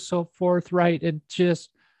Chris was so forthright and just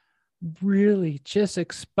really just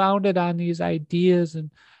expounded on these ideas and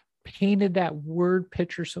painted that word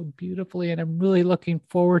picture so beautifully. And I'm really looking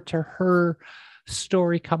forward to her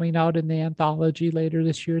story coming out in the anthology later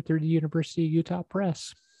this year through the University of Utah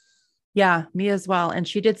Press. Yeah, me as well. And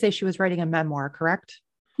she did say she was writing a memoir, correct?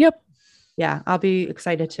 Yep. Yeah, I'll be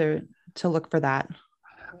excited to look for that.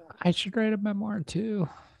 I should write a memoir too.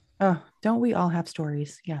 Oh, don't we all have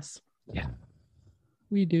stories? Yes. Yeah.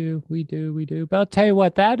 We do. But I'll tell you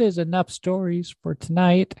what, that is enough stories for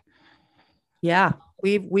tonight. Yeah.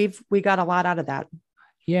 We got a lot out of that.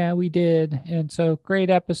 Yeah, we did. And so great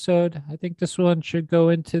episode. I think this one should go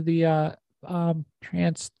into the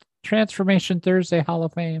Transformation Thursday Hall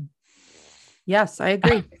of Fame. Yes, I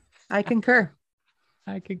agree. I concur.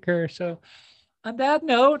 So on that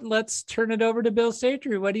note, let's turn it over to Bill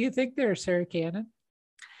Satry. What do you think there, Sarah Cannon?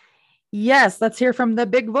 Yes, let's hear from the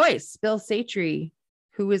big voice, Bill Satry,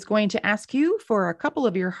 who is going to ask you for a couple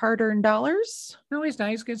of your hard-earned dollars. No, he's not.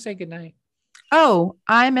 He's going to say goodnight. Oh,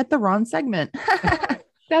 I'm at the wrong segment.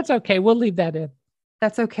 That's okay. We'll leave that in.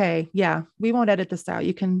 That's okay. Yeah, we won't edit this out.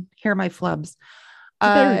 You can hear my flubs.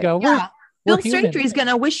 There we go. Yeah. Bill Satry is going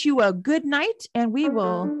to wish you a good night, and we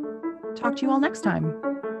will talk to you all next time.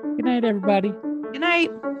 Good night, everybody. Good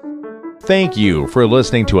night. Thank you for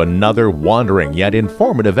listening to another wandering yet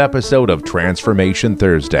informative episode of Transformation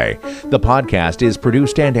Thursday. The podcast is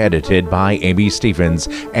produced and edited by Amy Stephens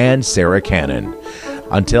and Sarah Cannon.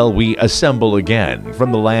 Until we assemble again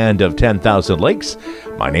from the land of 10,000 lakes,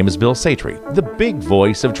 my name is Bill Satry, the big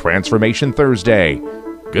voice of Transformation Thursday.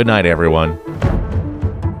 Good night, everyone.